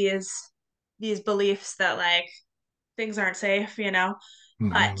lead to these beliefs that like things aren't safe. But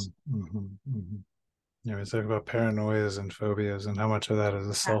Mhm. Mhm. Mhm. Yeah, we talk about paranoias and phobias and how much of that is a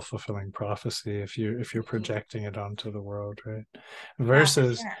yeah, self-fulfilling prophecy if you're projecting it onto the world, right? yeah, for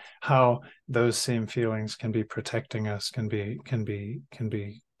Versus sure. how those same feelings can be protecting us,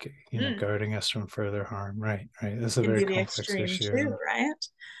 Mm. guarding us from further harm. Right, right. It's a Can very be the complex extreme issue. too, And right?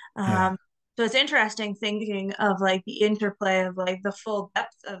 yeah. So it's interesting thinking of like the interplay of like the full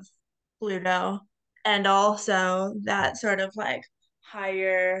depth of Pluto and also that sort of like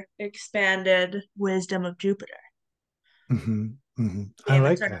higher expanded wisdom of Jupiter Hmm. Hmm. I being the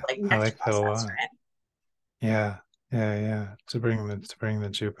like sort of that. like I next like that a process, lot. right? Yeah, yeah, yeah. To bring the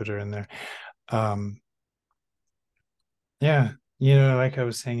Jupiter in there. Um, Yeah, like I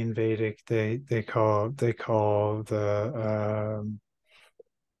was saying in Vedic, they call the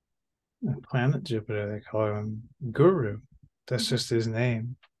planet Jupiter, they call him Guru. That's Mhm. just his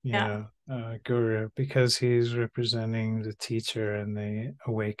name, Yeah. Guru, because he's representing the teacher and the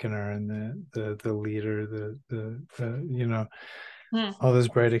awakener and the leader, the Hmm. all those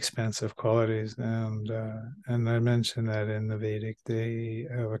bright, expansive qualities. And I mentioned that in the Vedic, they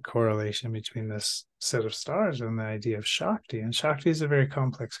have a correlation between this set of stars and the idea of Shakti. And Shakti is a very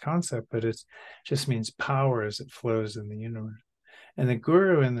complex concept, but it just means power as it flows in the universe. And the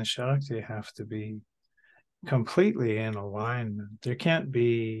Guru and the Shakti have to be completely in alignment. There can't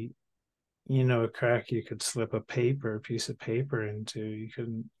be a crack you could slip a piece of paper into. You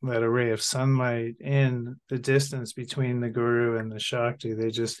could let a ray of sunlight in the distance between the guru and the Shakti. They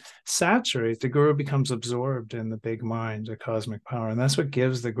just saturate. The guru becomes absorbed in the big mind, the cosmic power. And that's what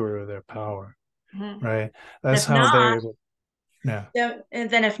gives the guru their power, Hmm. right? And That's if how they're not, able. Yeah. and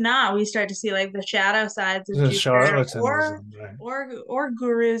then if not, we start to see like the shadow sides of The Jupiter or charlatanism, right? or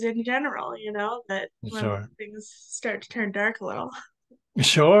gurus in general, that when Sure. things start to turn dark a little.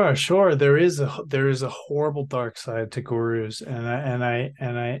 Sure, sure. There is a horrible dark side to gurus, and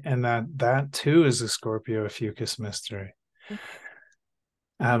that too is a Scorpio Ophiuchus mystery.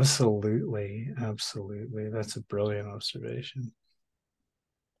 Absolutely, absolutely. That's a brilliant observation.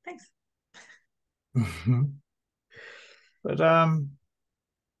 Thanks. Mhm. But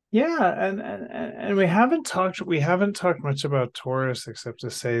yeah, and we haven't talked much about Taurus except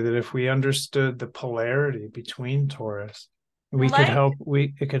to say that if we understood the polarity between Taurus, Well,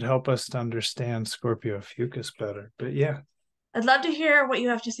 it could help us to understand Scorpio Ophiuchus better. But yeah, I'd love to hear what you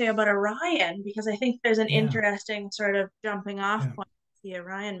have to say about Orion because I think there's an yeah, interesting sort of jumping off yeah. point. the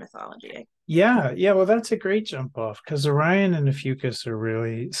Orion mythology. Yeah, yeah. Well, that's a great jump off because Orion and Ophiuchus are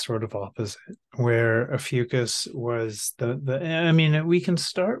really sort of opposite. Where Ophiuchus was the. I mean, we can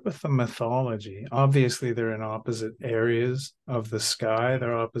start with the mythology. Obviously, they're in opposite areas of the sky.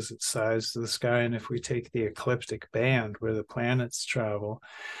 They're opposite sides of the sky. And if we take the ecliptic band where the planets travel,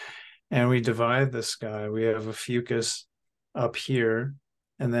 and we divide the sky, we have Ophiuchus up here,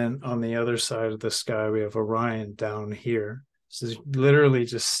 and then on the other side of the sky, we have Orion down here. So it's literally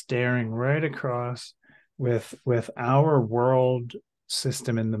just staring right across with our world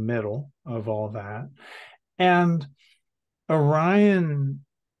system in the middle of all that. And Orion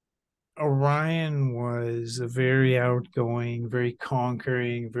Orion was a very outgoing, very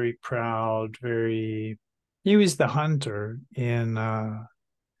conquering, very proud, very he was the hunter in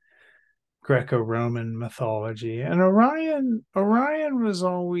Greco-Roman mythology. And Orion was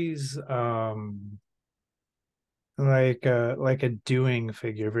always like a doing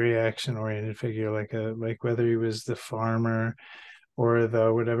figure, very action oriented figure, like whether he was the farmer or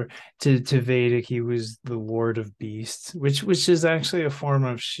the whatever. To Vedic, he was the Lord of Beasts, which is actually a form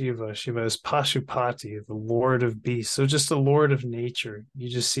of Shiva. Shiva is Pashupati, the Lord of Beasts. So just the Lord of Nature. You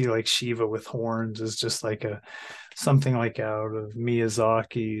just see like Shiva with horns is just like a something like out of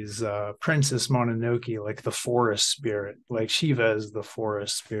Miyazaki's Princess Mononoke, like the forest spirit, like Shiva is the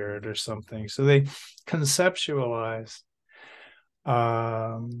forest spirit or something. So they conceptualize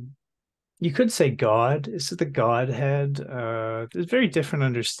um, you could say God. Is it the Godhead? There's very different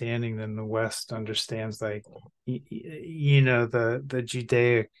understanding than the West understands. Like, the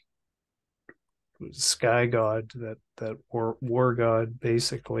Judaic sky god, that war god,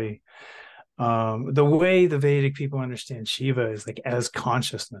 basically. The way the Vedic people understand Shiva is like as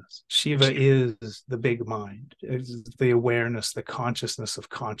consciousness. Shiva is the big mind, it's the awareness, the consciousness of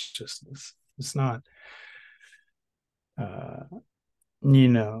consciousness. It's not. Uh, you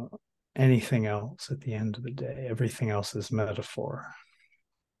know, anything else at the end of the day. Everything else is metaphor,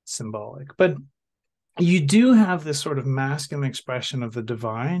 symbolic. But you do have this sort of masculine expression of the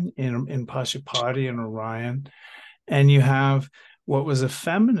divine in Pashupati and Orion, and you have what was a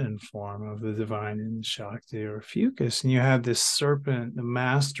feminine form of the divine in Shakti or Fucus, and you have this serpent, the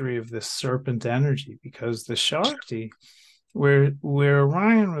mastery of this serpent energy, because the Shakti, where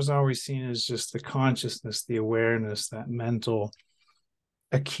Orion was always seen as just the consciousness, the awareness, that mental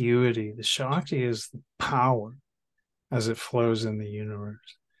acuity. The Shakti is the power as it flows in the universe.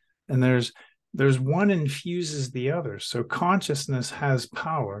 And there's one infuses the other. So consciousness has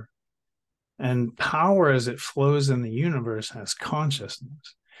power, and power as it flows in the universe has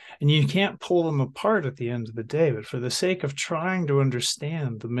consciousness. And you can't pull them apart at the end of the day, but for the sake of trying to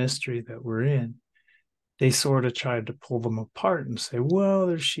understand the mystery that we're in, they sort of tried to pull them apart and say, well,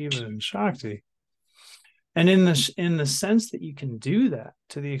 there's Shiva and Shakti. And in the sense that you can do that,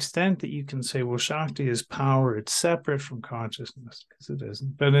 to the extent that you can say, well, Shakti is power, it's separate from consciousness, because it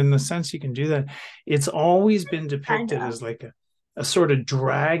isn't. But in the sense you can do that, it's always been Kind depicted of. as like a sort of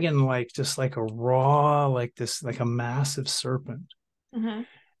dragon, like just like a raw, like this, like a massive serpent. Mm-hmm.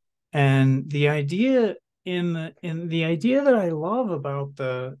 And the idea in the idea that I love about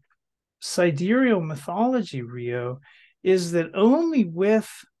the sidereal mythology, Rio, is that only with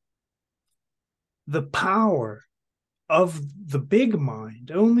the power of the big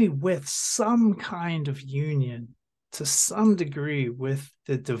mind, only with some kind of union to some degree with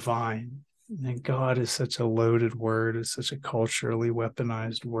the divine. And God is such a loaded word, it's such a culturally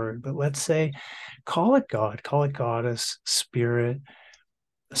weaponized word. But let's say, call it God, call it goddess, spirit,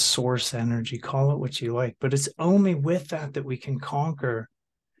 source energy, call it what you like. But it's only with that we can conquer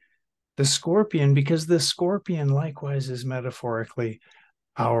the scorpion, because the scorpion likewise is metaphorically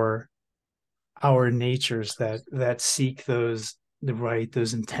our natures that seek those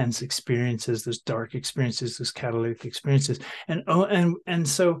intense experiences, those dark experiences, those catalytic experiences. And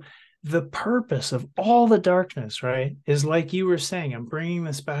so the purpose of all the darkness, right, is like you were saying, I'm bringing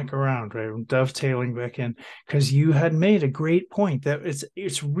this back around, right, I'm dovetailing back in, because you had made a great point that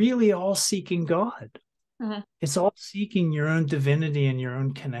it's really all seeking God. Mm-hmm. It's all seeking your own divinity and your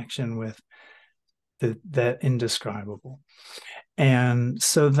own connection with that indescribable. And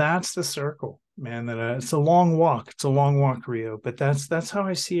so that's the circle, man. It's a long walk. It's a long walk, Rio. But that's how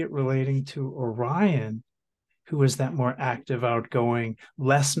I see it relating to Orion, who is that more active, outgoing,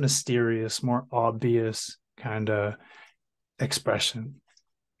 less mysterious, more obvious kind of expression.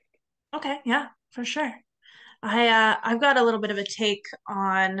 Okay, yeah, for sure. I've got a little bit of a take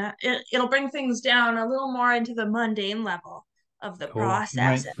on it. It'll bring things down a little more into the mundane level of the Cool.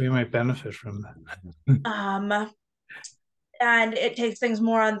 process. We might benefit from that. Um, and it takes things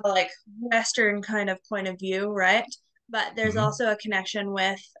more on the like Western kind of point of view, right? but there's Hmm. also a connection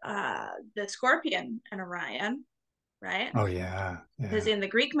with the Scorpion and Orion, right? Oh yeah, Because yeah. in the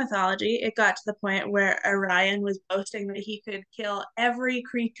Greek mythology, it got to the point where Orion was boasting that he could kill every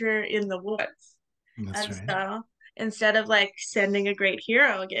creature in the woods. That's And right. so instead of like sending a great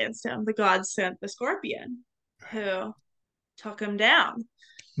hero against him, the gods sent the Scorpion Right. who took him down.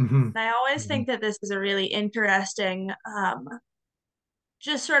 Hmm. And I always Hmm. think that this is a really interesting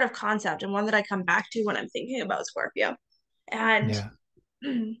just sort of concept and one that I come back to when I'm thinking about Scorpio. And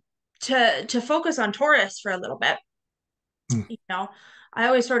Yeah. to focus on Taurus for a little bit, Mm. you know, I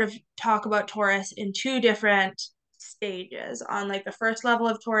always sort of talk about Taurus in two different stages. On like the first level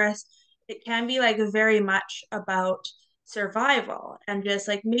of Taurus, it can be like very much about survival and just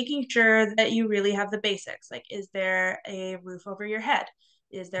like making sure that you really have the basics. Like, is there a roof over your head?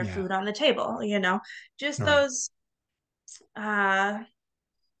 Is there Yeah. food on the table? Just Right. those uh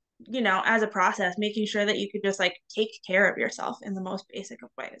as a process, making sure that you could just like take care of yourself in the most basic of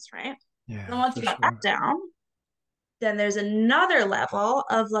ways, right? And Yeah, once for you got that sure. down, then there's another level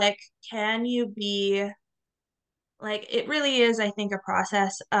of like, can you be like, it really is, I think, a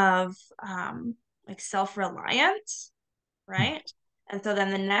process of like self-reliance, Mm. right? And so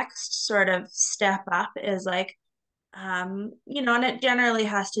then the next sort of step up is like, and it generally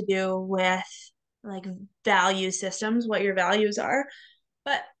has to do with like value systems, what your values are,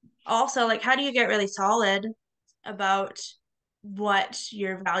 but also like, how do you get really solid about what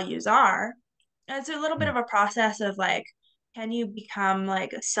your values are? And it's a little bit Mm. of a process of like, can you become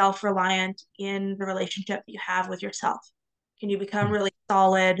like self-reliant in the relationship you have with yourself? Can you become Mm. really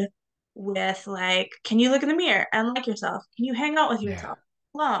solid with like, can you look in the mirror and like yourself? Can you hang out with Yeah. yourself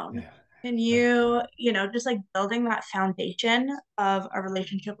alone? Yeah. Can Yeah. just like building that foundation of a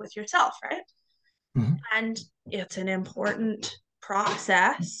relationship with yourself, right? Mhm. And it's an important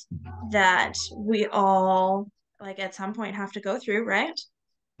process that we all like at some point have to go through, right?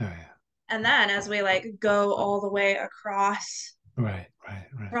 Oh yeah. And then as we like go all the way Right. Right.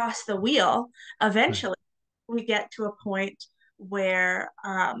 Right. across the wheel, Right. eventually we get to a point where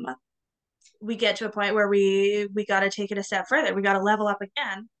we got to take it a step further. We got to level up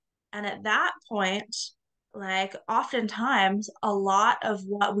again. And at that point, like oftentimes a lot of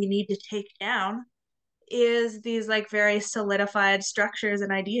what we need to take down is these like very solidified structures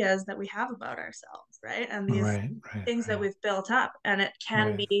and ideas that we have about ourselves, right? And these Right. Right. things that Right. we've built up. And it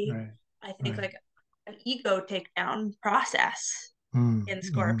can Right. be, Right. I think, Right. like an ego takedown process Mm. in Mm.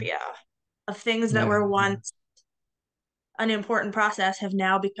 Scorpio of things that Yeah. were Yeah. once an important process have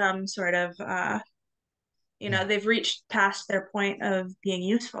now become sort of, Yeah. they've reached past their point of being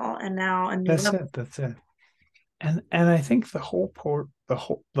useful and now a new That's level. it. That's it. And I think the whole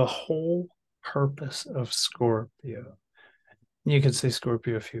purpose of Scorpio, you could say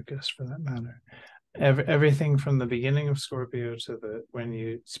Scorpio Fucus for that matter. Everything from the beginning of Scorpio to the when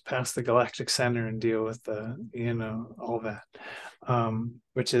you pass the galactic center and deal with all that,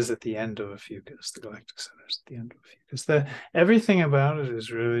 which is at the end of Ophiuchus. The galactic center is at the end of Ophiuchus. The everything about it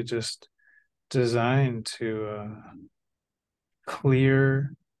is really just designed to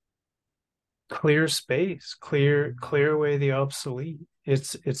clear clear space, clear away the obsolete.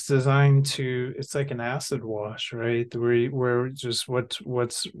 It's designed to, it's like an acid wash, right? Where just what's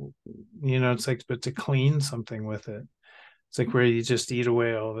it's like, but to clean something with it. It's like where you just eat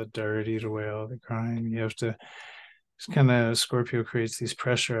away all the dirt, eat away all the crime. You have to, it's kind of, Scorpio creates these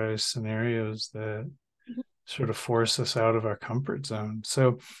pressurized scenarios that sort of force us out of our comfort zone.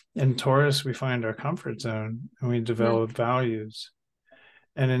 So in Taurus, we find our comfort zone and we Mhm. develop values.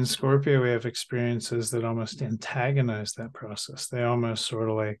 And in Scorpio, we have experiences that almost antagonize that process. They almost sort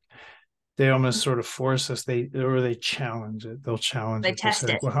of force us. They challenge it. They'll challenge They it. They'll test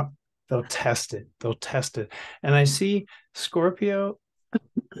say, it. well, they'll test it. They'll test it. And I see Scorpio,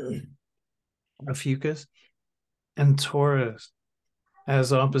 Ophiuchus, and Taurus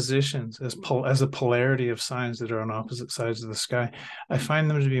as oppositions, as a polarity of signs that are on opposite sides of the sky. I find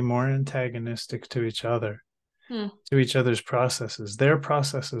them to be more antagonistic Hmm. to each other's processes. Their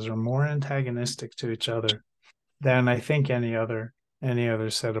processes are more antagonistic to each other than I think any other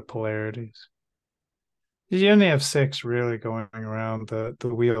set of polarities. You only have six really going around the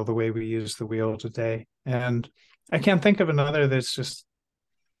wheel the way we use the wheel today. And I can't think of another that's just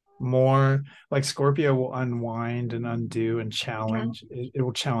more like Scorpio will unwind and undo and Mhm. challenge. It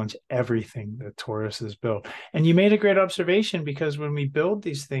will challenge everything that Taurus has built. And you made a great observation because when we build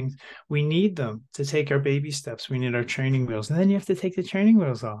these things, we need them to take our baby steps. We need our training wheels. And then you have to take the training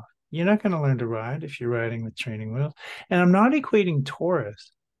wheels off. You're not going to learn to ride if you're riding with training wheels. And I'm not equating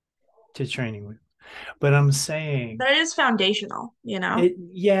Taurus to training wheels. But I'm saying That is foundational, you know?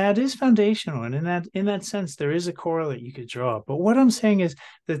 yeah, it is foundational, and in that sense, there is a correlate you could draw. But what I'm saying is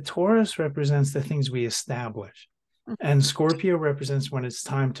that Taurus represents the things we establish, and Scorpio represents when it's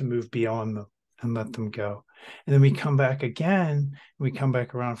time to move beyond them and let them go. And then we come back again, we come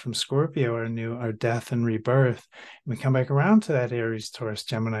back around from Scorpio, our death and rebirth. And we come back around to that Aries, Taurus,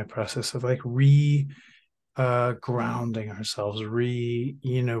 Gemini process of like grounding ourselves,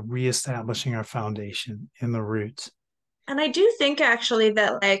 reestablishing our foundation in the roots. And I do think actually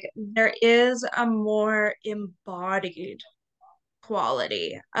that like there is a more embodied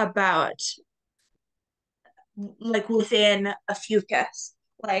quality about like within Ophiuchus.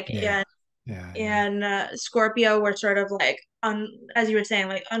 Like Yeah. Yeah, yeah. in Scorpio, we're sort of like as you were saying,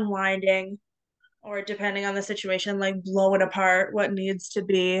 like unwinding or depending on the situation, like blowing apart what needs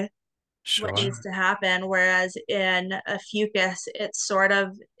Sure. to happen. Whereas in a fucus, it's sort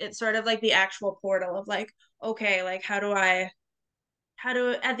of like the actual portal of like, okay, like how do at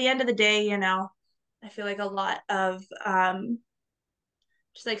the end of the day, you know, I feel like a lot of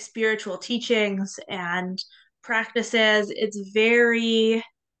just like spiritual teachings and practices, it's very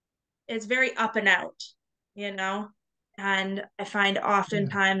up and out, you know? And I find Yeah.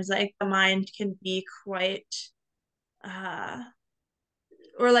 oftentimes like the mind can be quite uh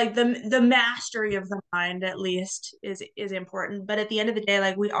or like the mastery of the mind at least is important. But at the end of the day,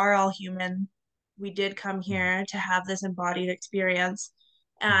 like we are all human. We did come Mm, here to have this embodied experience.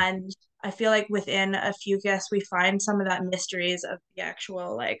 mm, And I feel like within a few guests we find some of that mysteries of the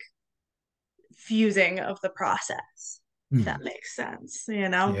actual like fusing of the process, if that mm. makes sense, you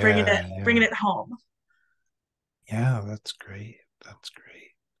know, Yeah, bringing yeah. it home. Yeah, that's great. That's great.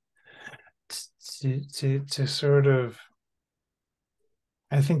 To sort of,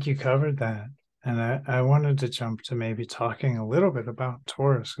 I think you covered that. And I wanted to jump to maybe talking a little bit about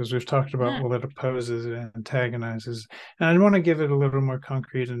Taurus, because we've talked about Mm-hmm. what it opposes and antagonizes. And I want to give it a little more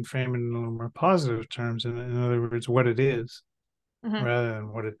concrete and frame it in a little more positive terms. In other words, what it is Mm-hmm. rather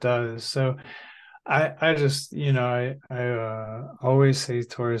than what it does. So I just, always say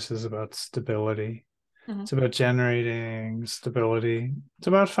Taurus is about stability. Mm-hmm. It's about generating stability. It's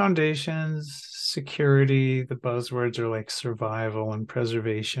about foundations, security. The buzzwords are like survival and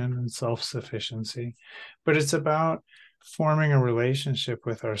preservation and self-sufficiency. But it's about forming a relationship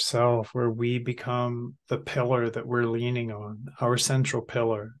with ourself where we become the pillar that we're leaning on, our central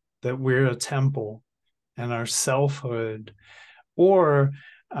pillar, that we're a temple and our selfhood or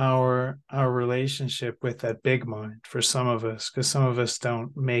our relationship with that big mind for some of us, because some of us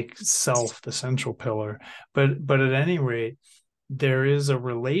don't make self the central pillar, but at any rate there is a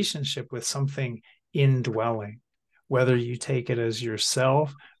relationship with something indwelling, whether you take it as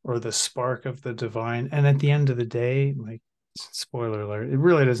yourself or the spark of the divine. And at the end of the day, like, spoiler alert, it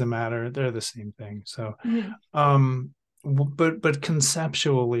really doesn't matter, they're the same thing. So Mm-hmm. but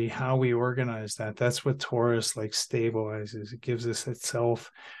conceptually how we organize that's what Taurus like stabilizes. It gives us itself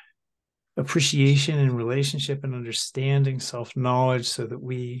appreciation and relationship and understanding, self-knowledge, so that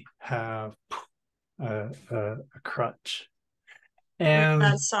we have a crutch. We have And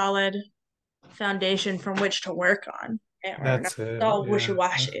that solid foundation from which to work on. Or not that's it. all Yeah.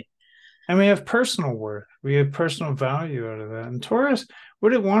 wishy-washy. And we have personal worth. We have personal value out of that. And Taurus,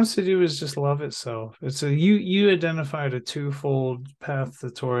 what it wants to do is just love itself. It's a you identified a twofold path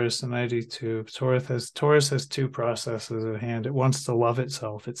to Taurus, and I do too. Taurus has two processes at hand. It wants to love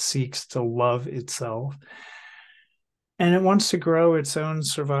itself. It seeks to love itself. And it wants to grow its own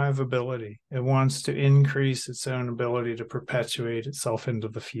survivability. It wants to increase its own ability to perpetuate itself into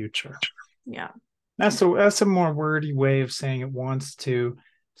the future. Yeah. That's a more wordy way of saying it wants to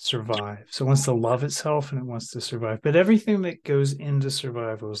survive. So it wants to love itself and it wants to survive. But everything that goes into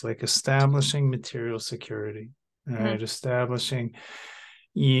survival is like establishing material security, Mm-hmm. right? Establishing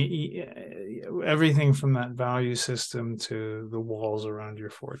everything from that value system to the walls around your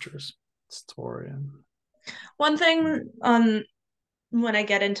fortress. It's Taurian. One thing when I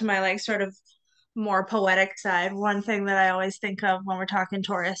get into my like sort of more poetic side, one thing that I always think of when we're talking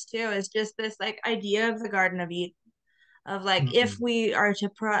Taurus too is just this like idea of the Garden of Eden of like if Mm-hmm. we are to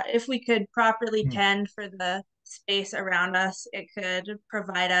if we could properly tend for the space around us, it could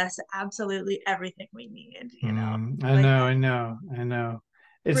provide us absolutely everything we need, you know, I like know, that, I know, I know.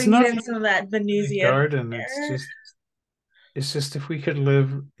 It's bringing not in even some of that a Venusian garden. air. It's just if we could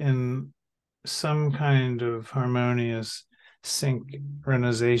live in some kind of harmonious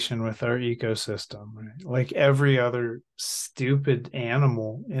synchronization with our ecosystem, right? Like every other stupid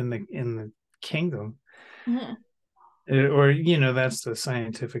animal in the kingdom. Mm-hmm. Or that's the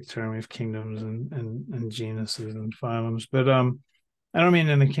scientific term. We have kingdoms and genuses and phylums. But I don't mean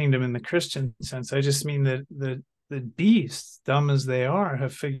in the kingdom in the Christian sense. I just mean that the beasts, dumb as they are,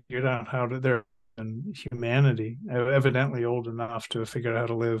 have figured out how to. They're in humanity, evidently old enough to have figured out how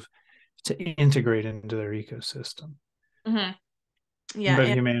to live to integrate into their ecosystem. Hmm. Yeah, But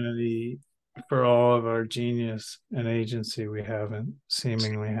and humanity, for all of our genius and agency, we haven't,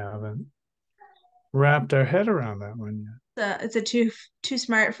 seemingly haven't wrapped our head around that one yet. it's a too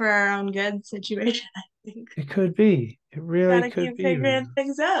smart for our own good situation, I think. It could be. It really Gotta could keep be. figuring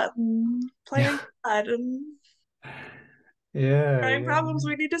things out and Yeah. playing God and Yeah. finding Yeah. problems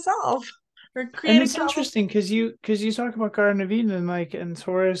we need to solve or And creating it's problems. interesting because you talk about Garden of Eden and like and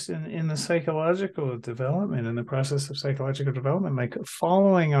Taurus in the psychological development in the process of psychological development, like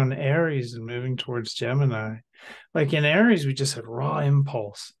following on Aries and moving towards Gemini. Like in Aries, we just had raw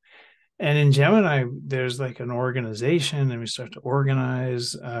impulse. And in Gemini, there's like an organization, and we start to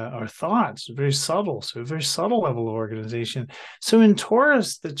organize our thoughts, very subtle, so a very subtle level of organization. So in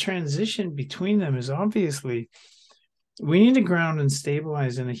Taurus, the transition between them is obviously we need to ground and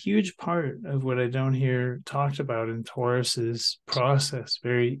stabilize. And a huge part of what I don't hear talked about in Taurus's process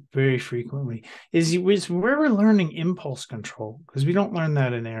very, very frequently is where we're learning impulse control, because we don't learn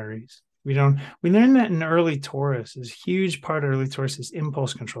that in Aries. We learn that in early Taurus. Is a huge part of early Taurus is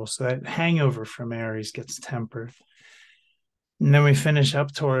impulse control. So that hangover from Aries gets tempered. And then we finish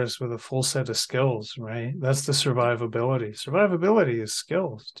up Taurus with a full set of skills, right? That's the survivability. Survivability is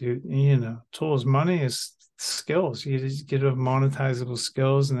skills, dude. Tools, money is skills. You just get monetizable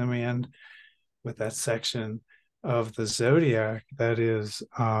skills, and then we end with that section of the zodiac that is.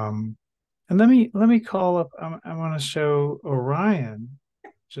 And let me call up. I want to show Orion,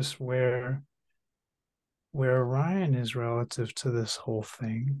 just where Orion is relative to this whole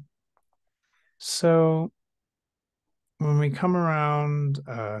thing. So when we come around,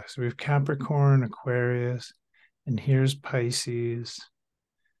 so we have Capricorn, Aquarius, and here's Pisces,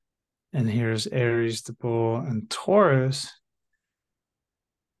 and here's Aries, the bull, and Taurus.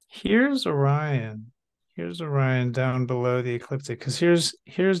 Here's Orion. Here's Orion down below the ecliptic, because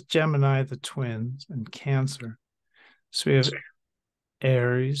here's Gemini, the twins, and Cancer. So we have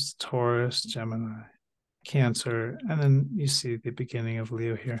Aries, Taurus, Gemini, Cancer, and then you see the beginning of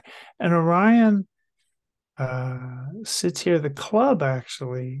Leo here. And Orion sits here. The club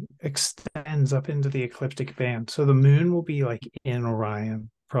actually extends up into the ecliptic band, so the moon will be like in Orion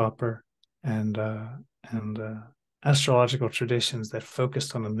proper, and astrological traditions that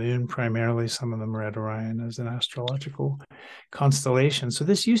focused on the moon primarily. Some of them read Orion as an astrological constellation. So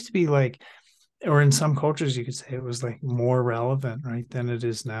this used to be like, or in some cultures, you could say it was like more relevant, right, than it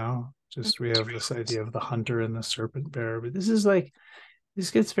is now. Just we have this idea of the hunter and the serpent bearer, but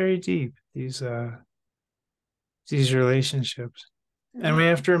this gets very deep. These relationships. And Mhm. we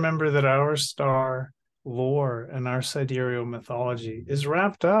have to remember that our star lore and our sidereal mythology is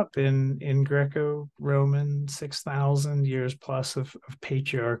wrapped up in Greco-Roman 6,000 years plus of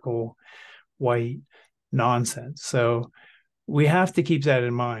patriarchal white nonsense. So we have to keep that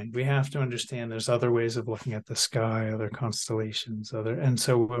in mind. We have to understand there's other ways of looking at the sky, other constellations, and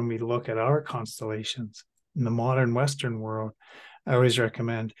so when we look at our constellations in the modern Western world, I always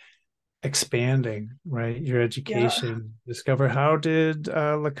recommend expanding, right, your Yeah. education. Discover, how did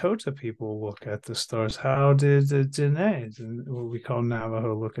Lakota people look at the stars? How did the Diné, and what we call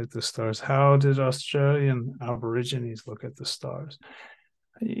Navajo, look at the stars? How did Australian Aborigines look at the stars?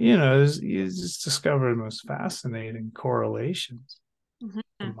 You just discover the most fascinating correlations. The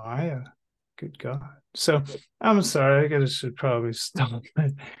Mhm. Maya, good God. So I'm sorry, should probably stop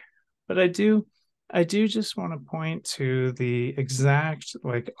it. But I do just want to point to the exact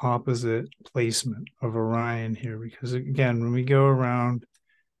like opposite placement of Orion here, because again, when we go around,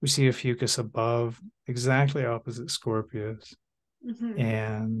 we see Ophiuchus above, exactly opposite Scorpius. Mhm.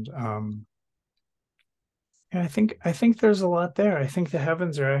 And yeah, I think there's a lot there. I think the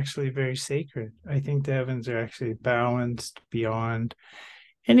heavens are actually very sacred. I think the heavens are actually balanced beyond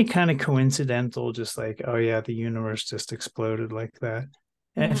any kind of coincidental, just like, oh yeah, the universe just exploded like that.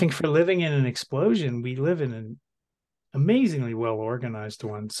 And I Mhm. think for living in an explosion, we live in an amazingly well organized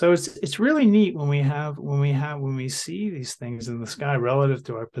one. So it's really neat when we see these things in the sky relative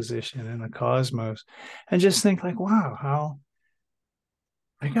to our position in the cosmos, and just think like, wow, how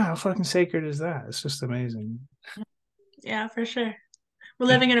fucking sacred is that? It's just amazing. Yeah, for sure. We're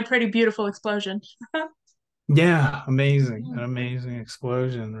living in a pretty beautiful explosion. Yeah, amazing. An Mhm. amazing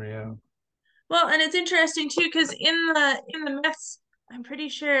explosion, Rio. Well, and it's interesting too, because in the myths, I'm pretty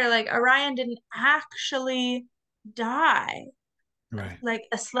sure like Orion didn't actually die. Right. Like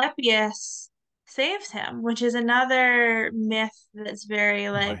Asclepius saves him, which is another myth that's very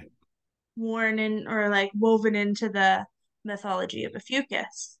like Right. worn in or like woven into the mythology of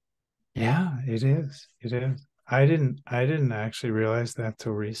Ophiuchus. Yeah, it is. It is. I didn't actually realize that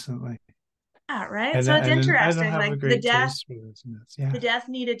till recently. Yeah, right. And So it's and I don't interesting. have Like a great taste for those myths. the Yeah. death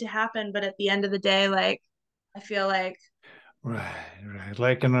needed to happen, but at the end of the day, like I feel like Right, right.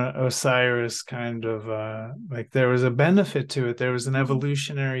 Like an Osiris kind of like there was a benefit to it. There was an mhm,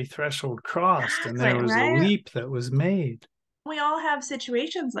 evolutionary threshold crossed and exactly, there was a right? leap that was made. We all have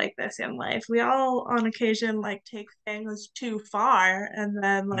situations like this in life. We all on occasion like take things too far and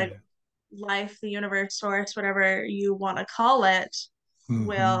then like Right. life, the universe, source, whatever you want to call it, Hmm.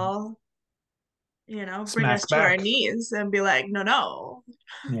 will, bring us Smack to our back. knees and be like, no, no,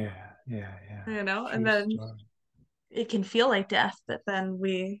 Yeah, yeah, yeah. and True then story. it can feel like death, but then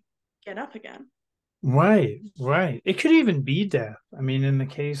we get up again. Right, right. It could even be death. I mean, in the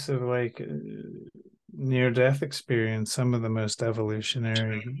case of like near-death experience, some of the most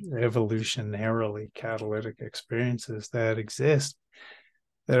evolutionarily catalytic experiences that exist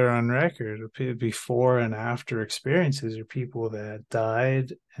that are on record, before and after experiences, are people that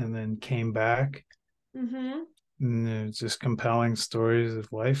died and then came back. Mm-hmm. And it's just compelling stories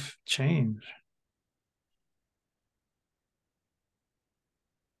of life change.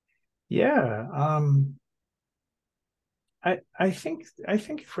 Yeah. I think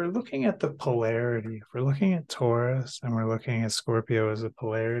if we're looking at the polarity, if we're looking at Taurus and we're looking at Scorpio as a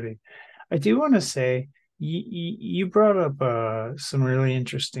polarity, I do want to say you brought up some really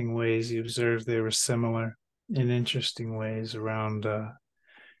interesting ways you observed they were similar in interesting ways around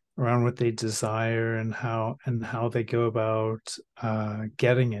what they desire and how they go about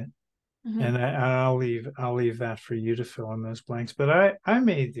getting it. Mm-hmm. And I'll leave that for you to fill in those blanks. But I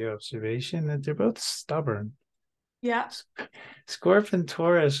made the observation that they're both stubborn. Yeah. Scorpio and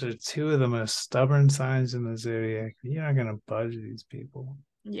Taurus are two of the most stubborn signs in the zodiac. You're not going to budge these people.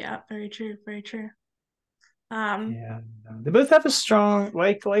 Yeah. Very true. Very true. Um, And they both have a strong,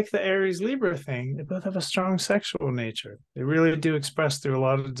 like the Aries Libra thing. They both have a strong sexual nature. They really do express through a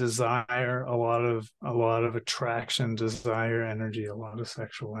lot of desire, a lot of attraction, desire, energy, a lot of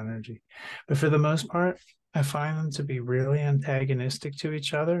sexual energy. But for the most part, I find them to be really antagonistic to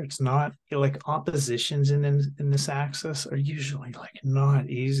each other. It's not like oppositions in this axis are usually like not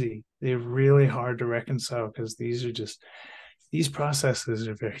easy. They're really hard to reconcile because these processes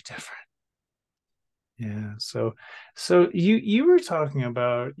are very different. Yeah. So you were talking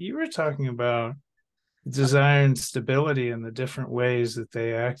about desire and stability and the different ways that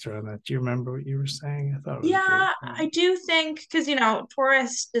they act around that. Do you remember what you were saying? I thought it was a great yeah, point. I do think because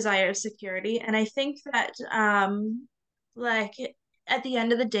Taurus desires security, and I think that like at the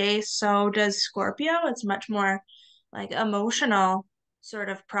end of the day, so does Scorpio. It's much more like emotional sort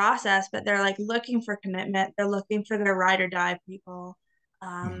of process, but they're like looking for commitment. They're looking for their ride or die people. Mm,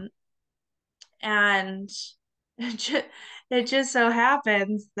 Um, and it just, it just so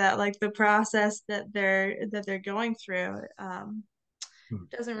happens that like the process that they're going through mm,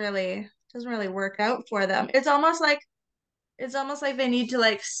 doesn't really work out for them. It's almost like they need to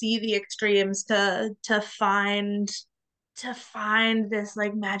like see the extremes to find this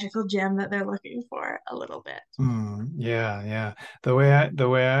like magical gem that they're looking for a little bit. yeah, yeah. The way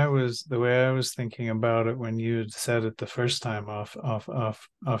I was thinking about it when you had said it the first time off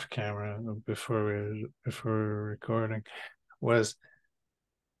camera before we were recording was,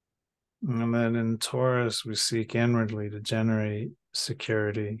 and then in Taurus we seek inwardly to generate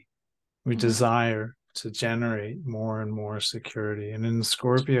security. We Mhm. desire to generate more and more security. And in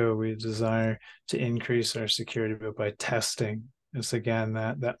Scorpio, we desire to increase our security, but by testing. It's again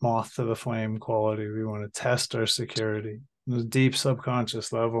that moth to the flame quality. We want to test our security. On a deep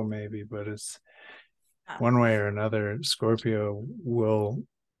subconscious level, maybe, but it's Yeah. one way or another. Scorpio will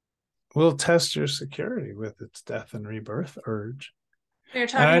test your security with its death and rebirth urge. We were And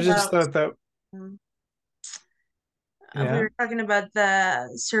talking I just about thought that, um, we yeah. were talking about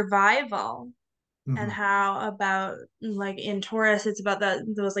the survival and Mhm. how about like in Taurus it's about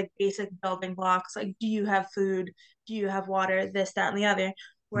those like basic building blocks like do you have food, do you have water, this, that, and the other, Mhm.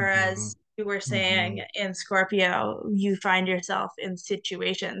 whereas you were saying Mhm. in Scorpio you find yourself in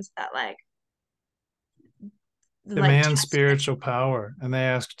situations that like Demand testing. spiritual power, and they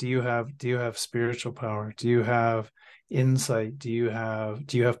ask, do you have spiritual power, do you have insight, do you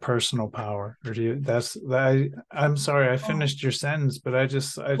have personal power, or do you that's I'm sorry, I Oh. finished your sentence, but I What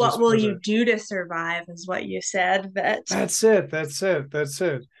just will put you a do to survive is what you said that that's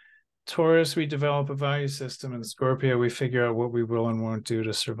it. Taurus, we develop a value system, and Scorpio, we figure out what we will and won't do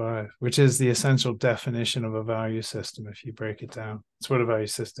to survive, which is the essential definition of a value system. If you break it down, it's what a value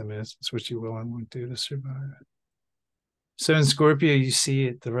system is. It's what you will and won't do to survive. So in Scorpio, you see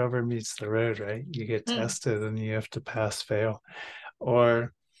it, the rubber meets the road, right? You get Mm, tested and you have to pass, fail,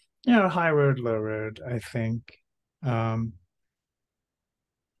 or, you know, high road, low road, I think. Um,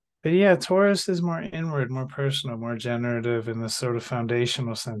 but yeah, Taurus is more inward, more personal, more generative in the sort of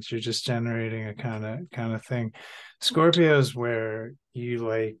foundational sense. You're just generating a kind of thing. Scorpio is where you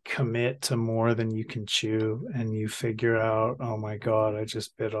like commit to more than you can chew, and you figure out, oh my God, I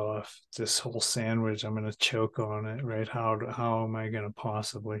just bit off this whole sandwich. I'm going to choke on it, right? How am I going to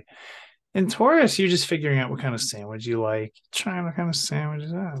possibly? In Taurus, you're just figuring out what kind of sandwich you like. Trying what kind of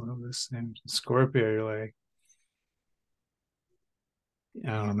sandwiches. I love this sandwich. In Scorpio, you're like, I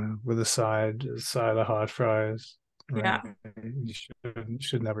don't know, with a side of hot fries, right? yeah, You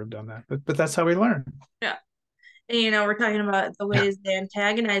should never have done that, but that's how we learn. yeah. And we're talking about the ways they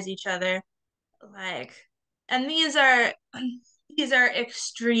antagonize each other, like, and these are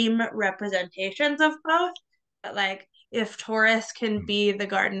extreme representations of both. But like, if Taurus can be the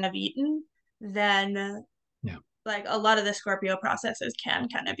Garden of Eden, then Yeah. like a lot of the Scorpio processes can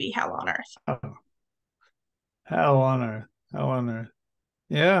kind of be hell on earth. Oh, hell on earth, hell on earth.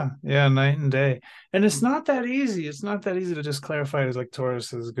 Yeah, yeah, night and day. And it's not that easy. It's not that easy to just clarify it as like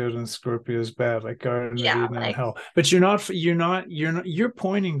Taurus is good and Scorpio is bad, like Garden of Yeah, Eden and like, hell. But you're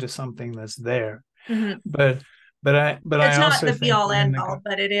pointing to something that's there. mhm. But but I It's not also the be think all that in end the all,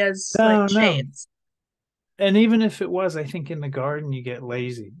 but it is like no, no. shades. And even if it was, I think in the garden you get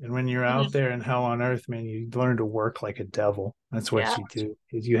lazy. And when you're out Mhm. there in hell on earth, man, you learn to work like a devil. That's what Yeah. you do.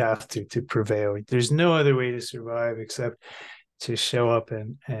 You have to prevail. There's no other way to survive except to show up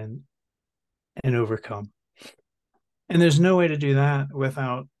and overcome. And there's no way to do that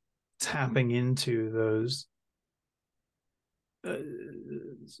without tapping into those uh,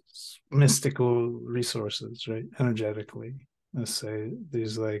 mystical resources, right? Energetically, let's say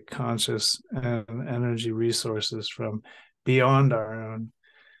these like conscious and energy resources from beyond our own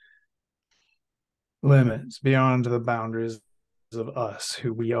limits, beyond the boundaries of us,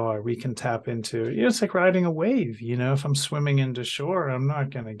 who we are. We can tap into, it's like riding a wave. If I'm swimming into shore, I'm not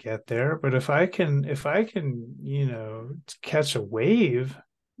going to get there. But if I can, catch a wave,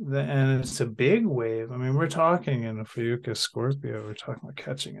 and it's a big wave. I mean, we're talking in Ophiuchus, Scorpio, we're talking about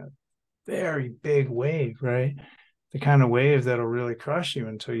catching a very big wave, right? The kind of wave that'll really crush you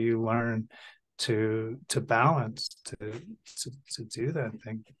until you learn to balance, to do that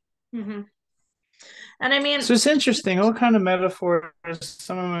thing. Hmm. And I mean, So it's interesting. All kind of metaphors.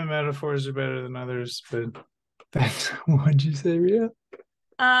 Some of my metaphors are better than others, but that's what'd you say, Ria?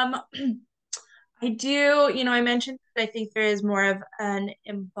 um, I do, I mentioned that I think there is more of an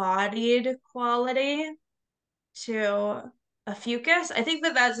embodied quality to a fucus. I think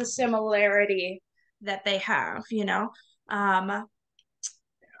that that's a similarity that they have, um,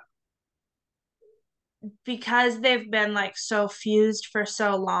 because they've been like so fused for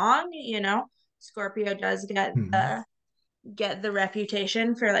so long, Scorpio does Mm-hmm. get the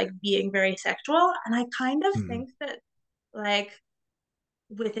reputation for like being very sexual, and I kind of Mm-hmm. think that like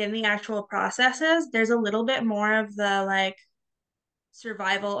within the actual processes, there's a little bit more of the like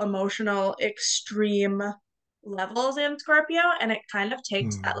survival, emotional, extreme levels in Scorpio. And it kind of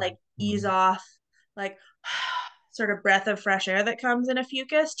takes that like ease Mm-hmm. off, like sort of breath of fresh air that comes in a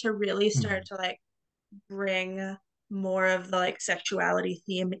fucus to really start Mm-hmm. to like bring more of the like sexuality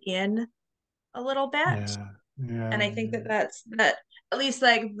theme in a little bit. Yeah, And yeah, I think that that's that at least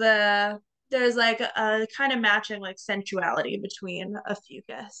like there's like a kind of matching like sensuality between a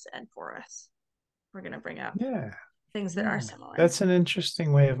fucus and Taurus. We're gonna bring up yeah, things that are yeah. similar. That's an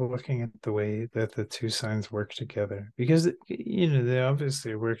interesting way of looking at the way that the two signs work together, because they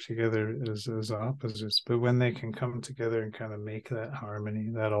obviously work together as opposites, but when they can come together and kind of make that harmony,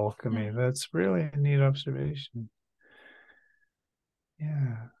 that alchemy, Mm. that's really a neat observation.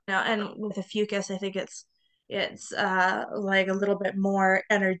 Yeah. Now, and with a fucus, I think it's like a little bit more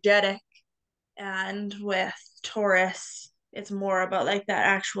energetic, and with Taurus, it's more about like that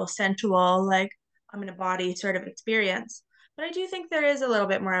actual sensual, like I'm in a body sort of experience. But I do think there is a little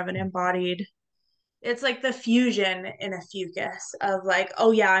bit more of an embodied. It's like the fusion in a fucus of like,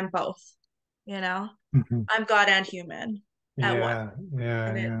 oh yeah, I'm both, you know, Mhm. I'm God and human at once, Yeah, yeah,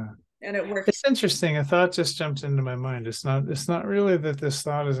 and it yeah. and it works. It's interesting. A thought just jumped into my mind. It's not really that this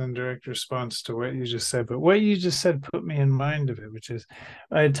thought is in direct response to what you just said, but what you just said put me in mind of it, which is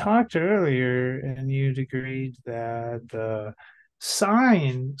I had talked earlier and you'd agreed that the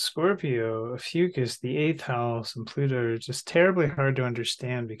sign Scorpio, Ophiuchus, the eighth house, and Pluto are just terribly hard to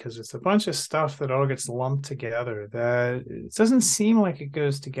understand because it's a bunch of stuff that all gets lumped together that it doesn't seem like it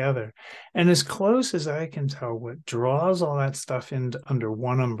goes together. And as close as I can tell, what draws all that stuff in under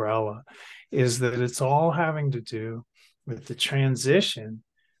one umbrella is that it's all having to do with the transition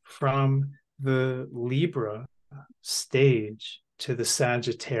from the Libra stage to the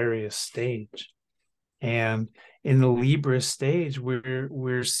Sagittarius stage. And in the Libra stage,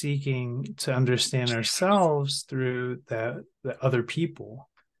 we're seeking to understand ourselves through the other people.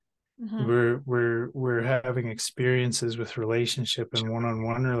 Mm-hmm. We're having experiences with relationship and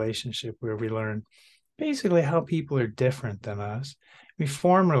one-on-one relationship where we learn basically how people are different than us. We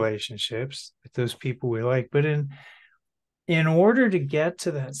form relationships with those people we like, but in order to get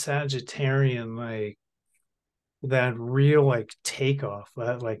to that Sagittarian, like that real like takeoff,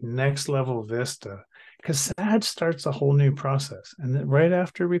 that like next level vista, because Sag starts a whole new process. And then right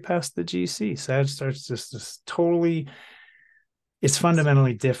after we pass the GC, Sag starts just this totally, it's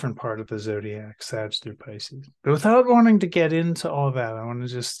fundamentally different part of the zodiac, Sag through Pisces. But without wanting to get into all that, I want to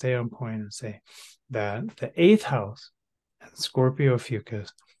just stay on point and say that the eighth house and Scorpio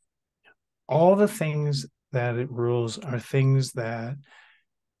Ophiuchus, all the things that it rules are things that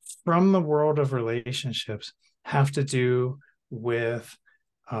from the world of relationships have to do with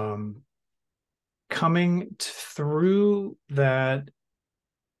um, coming through that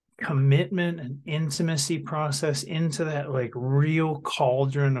commitment and intimacy process into that like real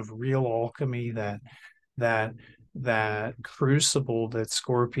cauldron of real alchemy, that that crucible that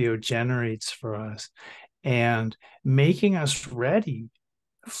Scorpio generates for us, and making us ready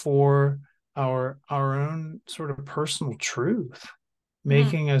for our own sort of personal truth,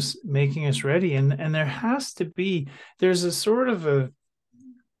 Mm-hmm. making us ready. And there has to be, there's a sort of a,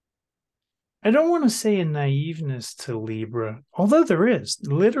 I don't want to say a naiveness to Libra, although there is,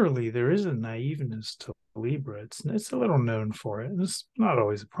 literally there is a naiveness to Libra. It's a little known for it. It's not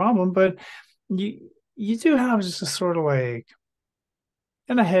always a problem, but you do have just a sort of like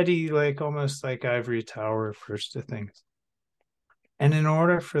and a heady, like almost like ivory tower approach to things. And in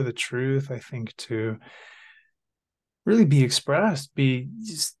order for the truth, I think, to really be expressed, be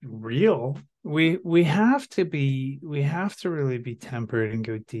just real, we have to really be tempered and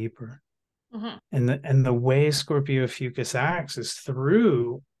go deeper. Mm-hmm. And the way Scorpio Fucus acts is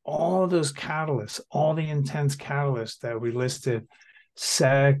through all those catalysts, all the intense catalysts that we listed: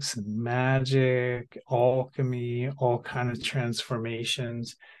 sex and magic, alchemy, all kind of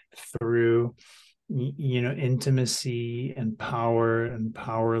transformations through intimacy and power and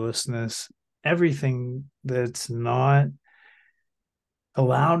powerlessness, everything that's not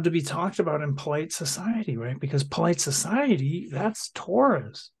allowed to be talked about in polite society, right? Because polite society, that's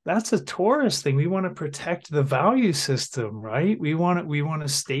Taurus. That's a Taurus thing. We want to protect the value system, right? We want to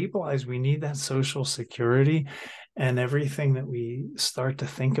stabilize. We need that social security, and everything that we start to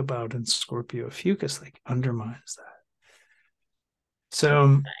think about in Scorpio Fucus like undermines that.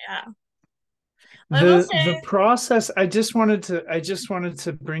 So Yeah. I will the say, process, I just wanted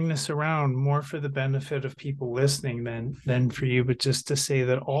to bring this around more for the benefit of people listening than for you, but just to say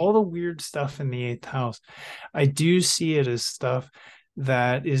that all the weird stuff in the eighth house, I do see it as stuff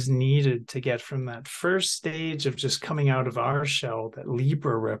that is needed to get from that first stage of just coming out of our shell that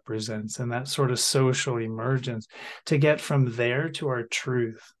Libra represents, and that sort of social emergence, to get from there to our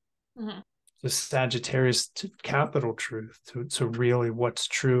truth, mhm, the Sagittarius to capital truth, to really what's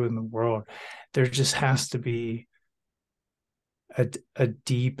true in the world. There just has to be a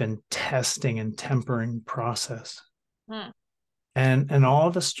deep and testing and tempering process. mhm. And all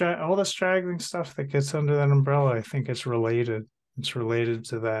the straggling stuff that gets under that umbrella, I think it's related. It's related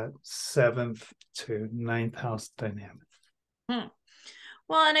to that seventh to ninth house dynamic. Hmm.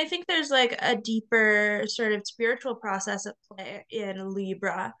 Well, and I think there's like a deeper sort of spiritual process at play in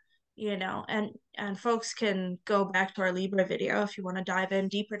Libra, and folks can go back to our Libra video if you want to dive in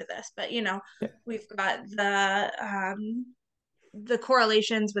deeper to this. But Yeah. we've got the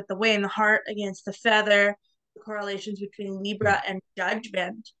correlations with the way in the heart against the feather, the correlations between Libra and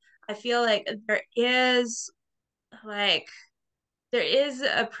judgment. I feel like there is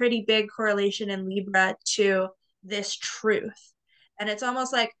a pretty big correlation in Libra to this truth. And it's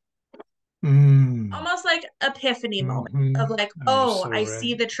Mm. almost like epiphany moment Mm-hmm. of like, Oh, you're oh, so I right.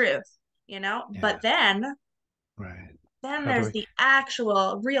 see the truth. Yeah. But Right. then How do there's we the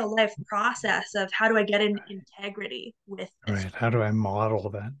actual real life process of how do I get in integrity with this? Right. How do I model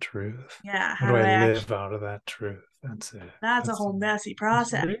that truth? Yeah, How how do do I I live actually? out of that truth? That's it. That's a That's it. whole messy It's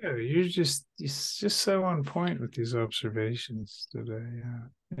process. real. You're just so on point with these observations today. Yeah.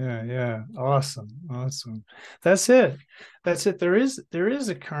 Yeah. Yeah. Awesome. Awesome. That's it. That's it. There is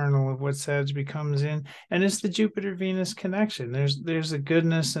a kernel of what Sag becomes in, and it's the Jupiter Venus connection. There's a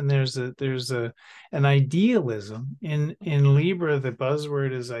goodness, and there's a an idealism in Libra. The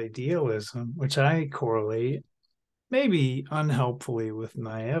buzzword is idealism, which I correlate maybe unhelpfully with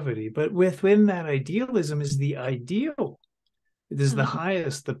naivety, but within that idealism is the ideal. It is the Mhm.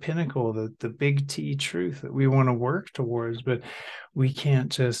 highest, the pinnacle, the big T truth that we want to work towards, but we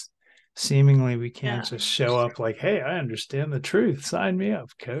can't just seemingly we can't Yeah, just show up like, hey, I understand the truth. Sign me up,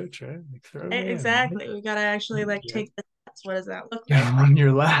 coach, right? Like throw me in. exactly. We gotta actually like Yeah. take the steps. What does that look Get like? on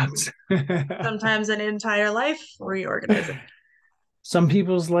your laps. Sometimes an entire life reorganization. Some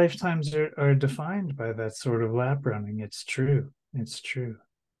people's lifetimes are defined by that sort of lap running. It's true. It's true.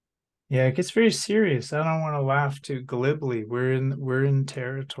 Yeah, it gets very serious. I don't want to laugh too glibly. We're in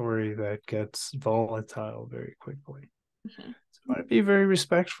territory that gets volatile very quickly. Mhm. So I want to be very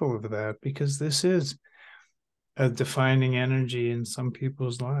respectful of that because this is a defining energy in some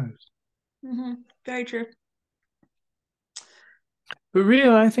people's lives. Very true. But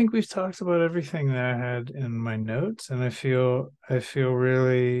really, I think we've talked about everything that I had in my notes, and I feel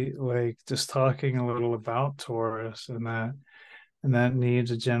really like just talking a little about Taurus and that need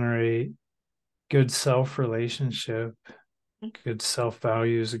to generate good self relationship, good self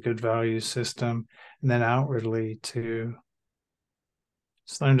values, a good value system, and then outwardly to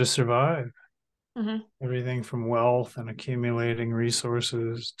just learn to survive. Hmm. Everything from wealth and accumulating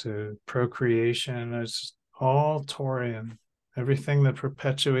resources to procreation, it's all Taurian. Everything that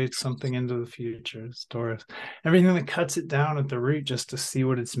perpetuates something into the future is Taurus. Everything that cuts it down at the root just to see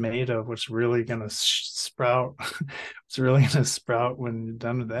what it's made of, what's really going to sprout, what's really going to sprout when you're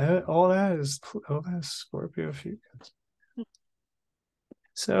done with that. All that is Scorpio Ophiuchus.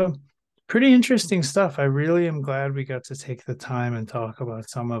 So pretty interesting stuff. I really am glad we got to take the time and talk about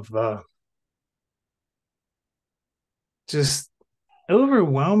some of the just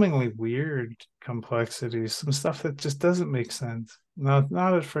overwhelmingly weird complexities, some stuff that just doesn't make sense. Not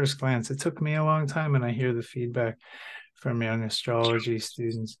at first glance. It took me a long time, and I hear the feedback from young astrology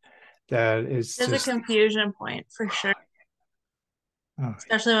students that it's There's a just confusion point for sure, oh,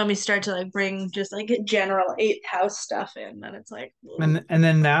 especially when we start to like bring just like general eighth house stuff in, then it's like, ooh. and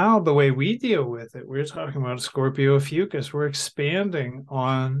then now the way we deal with it, we're talking about Scorpio Fucus. We're expanding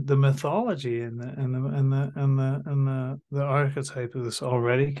on the mythology and the archetype of this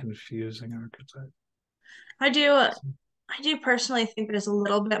already confusing archetype. I do I do personally think there's a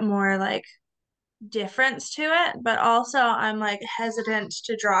little bit more like difference to it, but also I'm like hesitant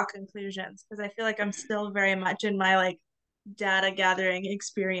to draw conclusions because I feel like I'm still very much in my like data gathering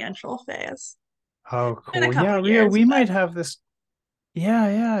experiential phase. Oh, In a cool. couple Yeah, Rio, years, we but might have this. Yeah,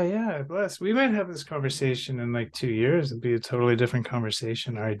 yeah, yeah. Bless. We might have this conversation in like 2 years. It'd be a totally different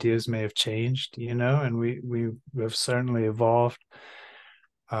conversation. Our ideas may have changed, and we have certainly evolved.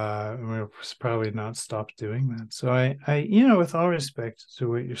 And we'll probably not stop doing that. So with all respect to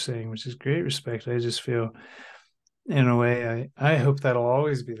what you're saying, which is great respect, I just feel in a way I hope that'll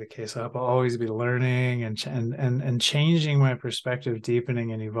always be the case. I'll always be learning and changing my perspective,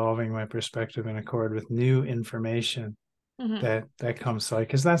 deepening and evolving my perspective in accord with new information mhm. that comes like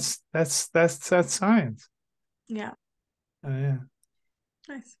because that's science. Yeah, Yeah.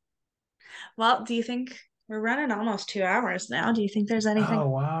 nice. Well, do you think we're running almost 2 hours now? Do you think there's anything? Oh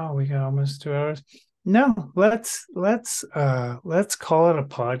wow, we got almost 2 hours. No, let's call it a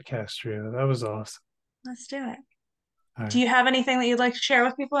podcast, Rio. That was awesome. Let's do it. All Do right. you have anything that you'd like to share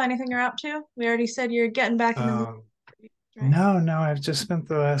with people? Anything you're up to? We already said you're getting back in the movie, Um, right? no, I've just spent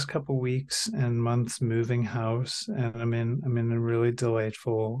the last couple weeks and months moving house, and I'm in a really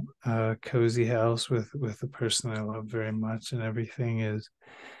delightful, cozy house with the person I love very much, and everything is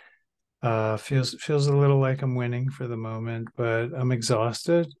feels a little like I'm winning for the moment, but I'm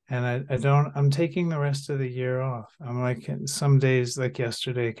exhausted and I don't I'm taking the rest of the year off. I'm like some days like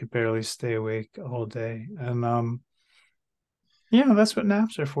yesterday I could barely stay awake all day. And that's what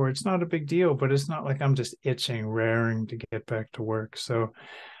naps are for. It's not a big deal, but it's not like I'm just itching, raring to get back to work. So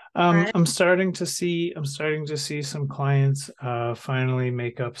Right. I'm starting to see some clients finally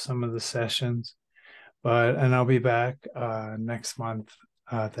make up some of the sessions. And I'll be back next month.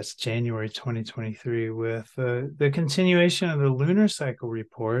 That's January 2023 with the continuation of the lunar cycle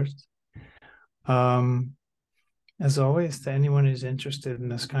report. Um, as always, to anyone who's interested in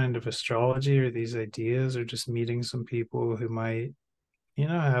this kind of astrology or these ideas, or just meeting some people who might,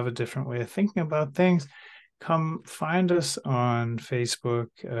 have a different way of thinking about things, come find us on Facebook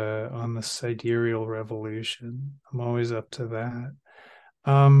on the Sidereal Revolution. I'm always up to that.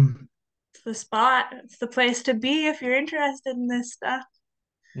 Um, It's the spot. It's the place to be if you're interested in this stuff.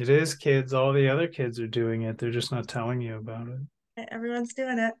 It is, kids. All the other kids are doing it. They're just not telling you about it. Everyone's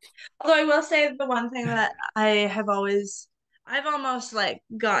doing it. Although I will say the one thing that I've almost like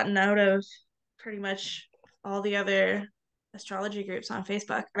gotten out of pretty much all the other astrology groups on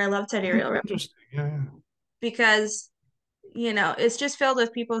Facebook. And I love Sidereal Interesting. Yeah, yeah. because, it's just filled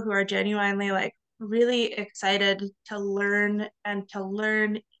with people who are genuinely like really excited to learn and to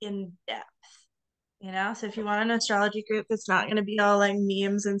learn in depth. So if you want an astrology group that's not going to be all like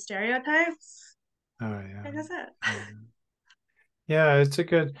memes and stereotypes, Oh yeah. check us out. Yeah. Yeah, it's a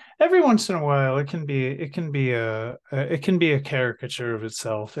good every once in a while it can be a caricature of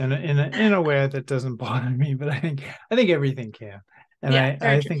itself in a way that doesn't bother me, but I think everything can. And Yeah,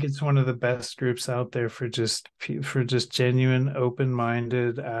 very I true. think it's one of the best groups out there for just genuine,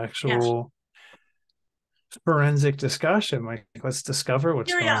 open-minded, Yeah. actual forensic discussion. Like let's discover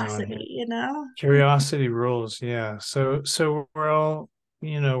what's going on here. Curiosity. Curiosity rules, yeah. So we're all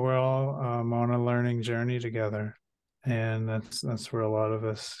on a learning journey together, and that's where a lot of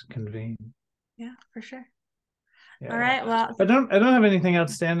us convene. Yeah, for sure. All Yeah, right. Well, I don't have anything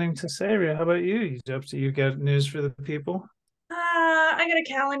outstanding to say, Ria. How about you? You got news for the people? I got a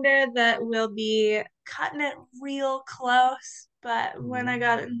calendar that will be cutting it real close, but when I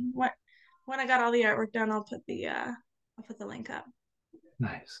got all the artwork done, I'll put the link up.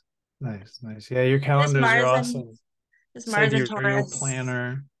 Nice, nice, nice. Yeah, your This calendars are Mars and awesome. this Mars and Sidereal Taurus.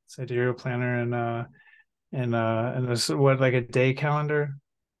 planner, sidereal planner, and this what like a day calendar.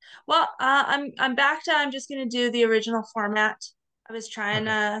 Well, I'm back to I'm just gonna do the original format. I was trying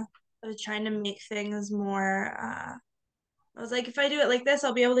Okay. to I was trying to make things more. I was like, if I do it like this,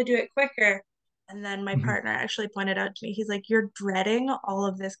 I'll be able to do it quicker. And then my Mhm. partner actually pointed out to me, he's like, you're dreading all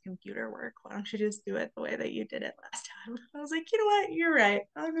of this computer work. Why don't you just do it the way that you did it last time? I was like, you know what? You're right.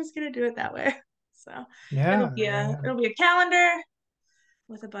 I'm just gonna do it that way. So Yeah, yeah, yeah. it'll be a calendar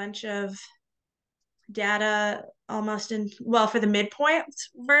with a bunch of data almost in well for the midpoint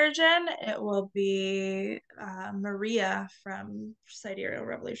version it will be Maria from Sidereal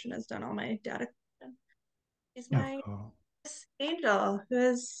Revolution has done all my data. She's Oh, my cool. angel who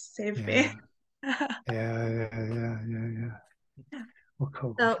has saved me. Yeah, yeah, yeah, yeah, yeah, yeah. Yeah. Well,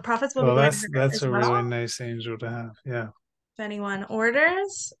 cool. So profits will be Well, going to her that's as a really well nice angel to have. Yeah. if anyone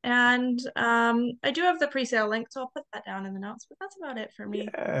orders. And I do have the pre-sale link, so I'll put that down in the notes. But that's about it for me.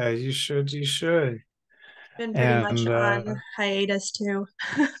 Yeah, you should. You should. Been pretty much And on hiatus too.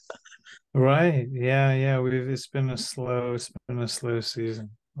 right. Yeah, yeah. It's been a slow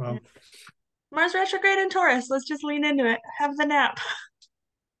season. Yeah. Well, Mars retrograde in Taurus. Let's just lean into it. Have the nap.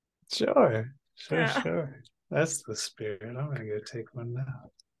 sure. Sure, Yeah. sure. That's the spirit. I'm gonna go take one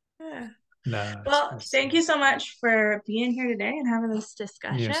now. Yeah. No, Well, it's thank you so much for being here today and having this you're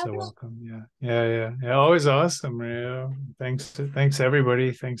discussion. so welcome. Yeah. Yeah, yeah. Yeah. Always awesome, Rio. Thanks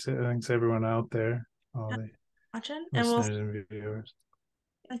everybody. Thanks everyone out there. All Yeah, the watching, and we'll listeners and viewers.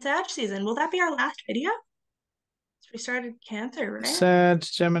 it's Sag season. Will that be our last video? We started Cancer, right? Sag,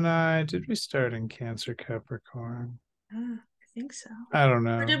 Gemini. Did we start in Cancer, Capricorn? I think so. I don't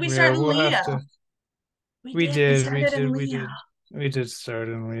Or know. did we Yeah, start in we'll have Leo? to. We did. We started in We Leo. did. We did start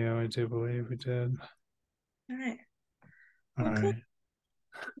in Leo. I do believe we did. All right. All Well, cool. right.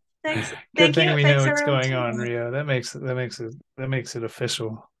 Thanks. Good Thank you. thing we know Thanks what's everyone going tuning on, in. Rio. That makes it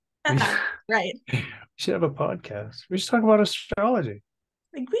official. We Right. should have a podcast. We should talk about astrology.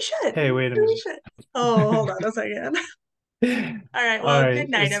 Like we should. Hey, wait a We minute. should. Oh, hold on a second. All right. All Well, right, good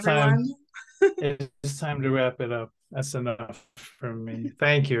night, everyone. it's time to wrap it up. That's enough from me.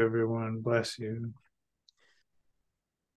 Thank you, everyone. Bless you.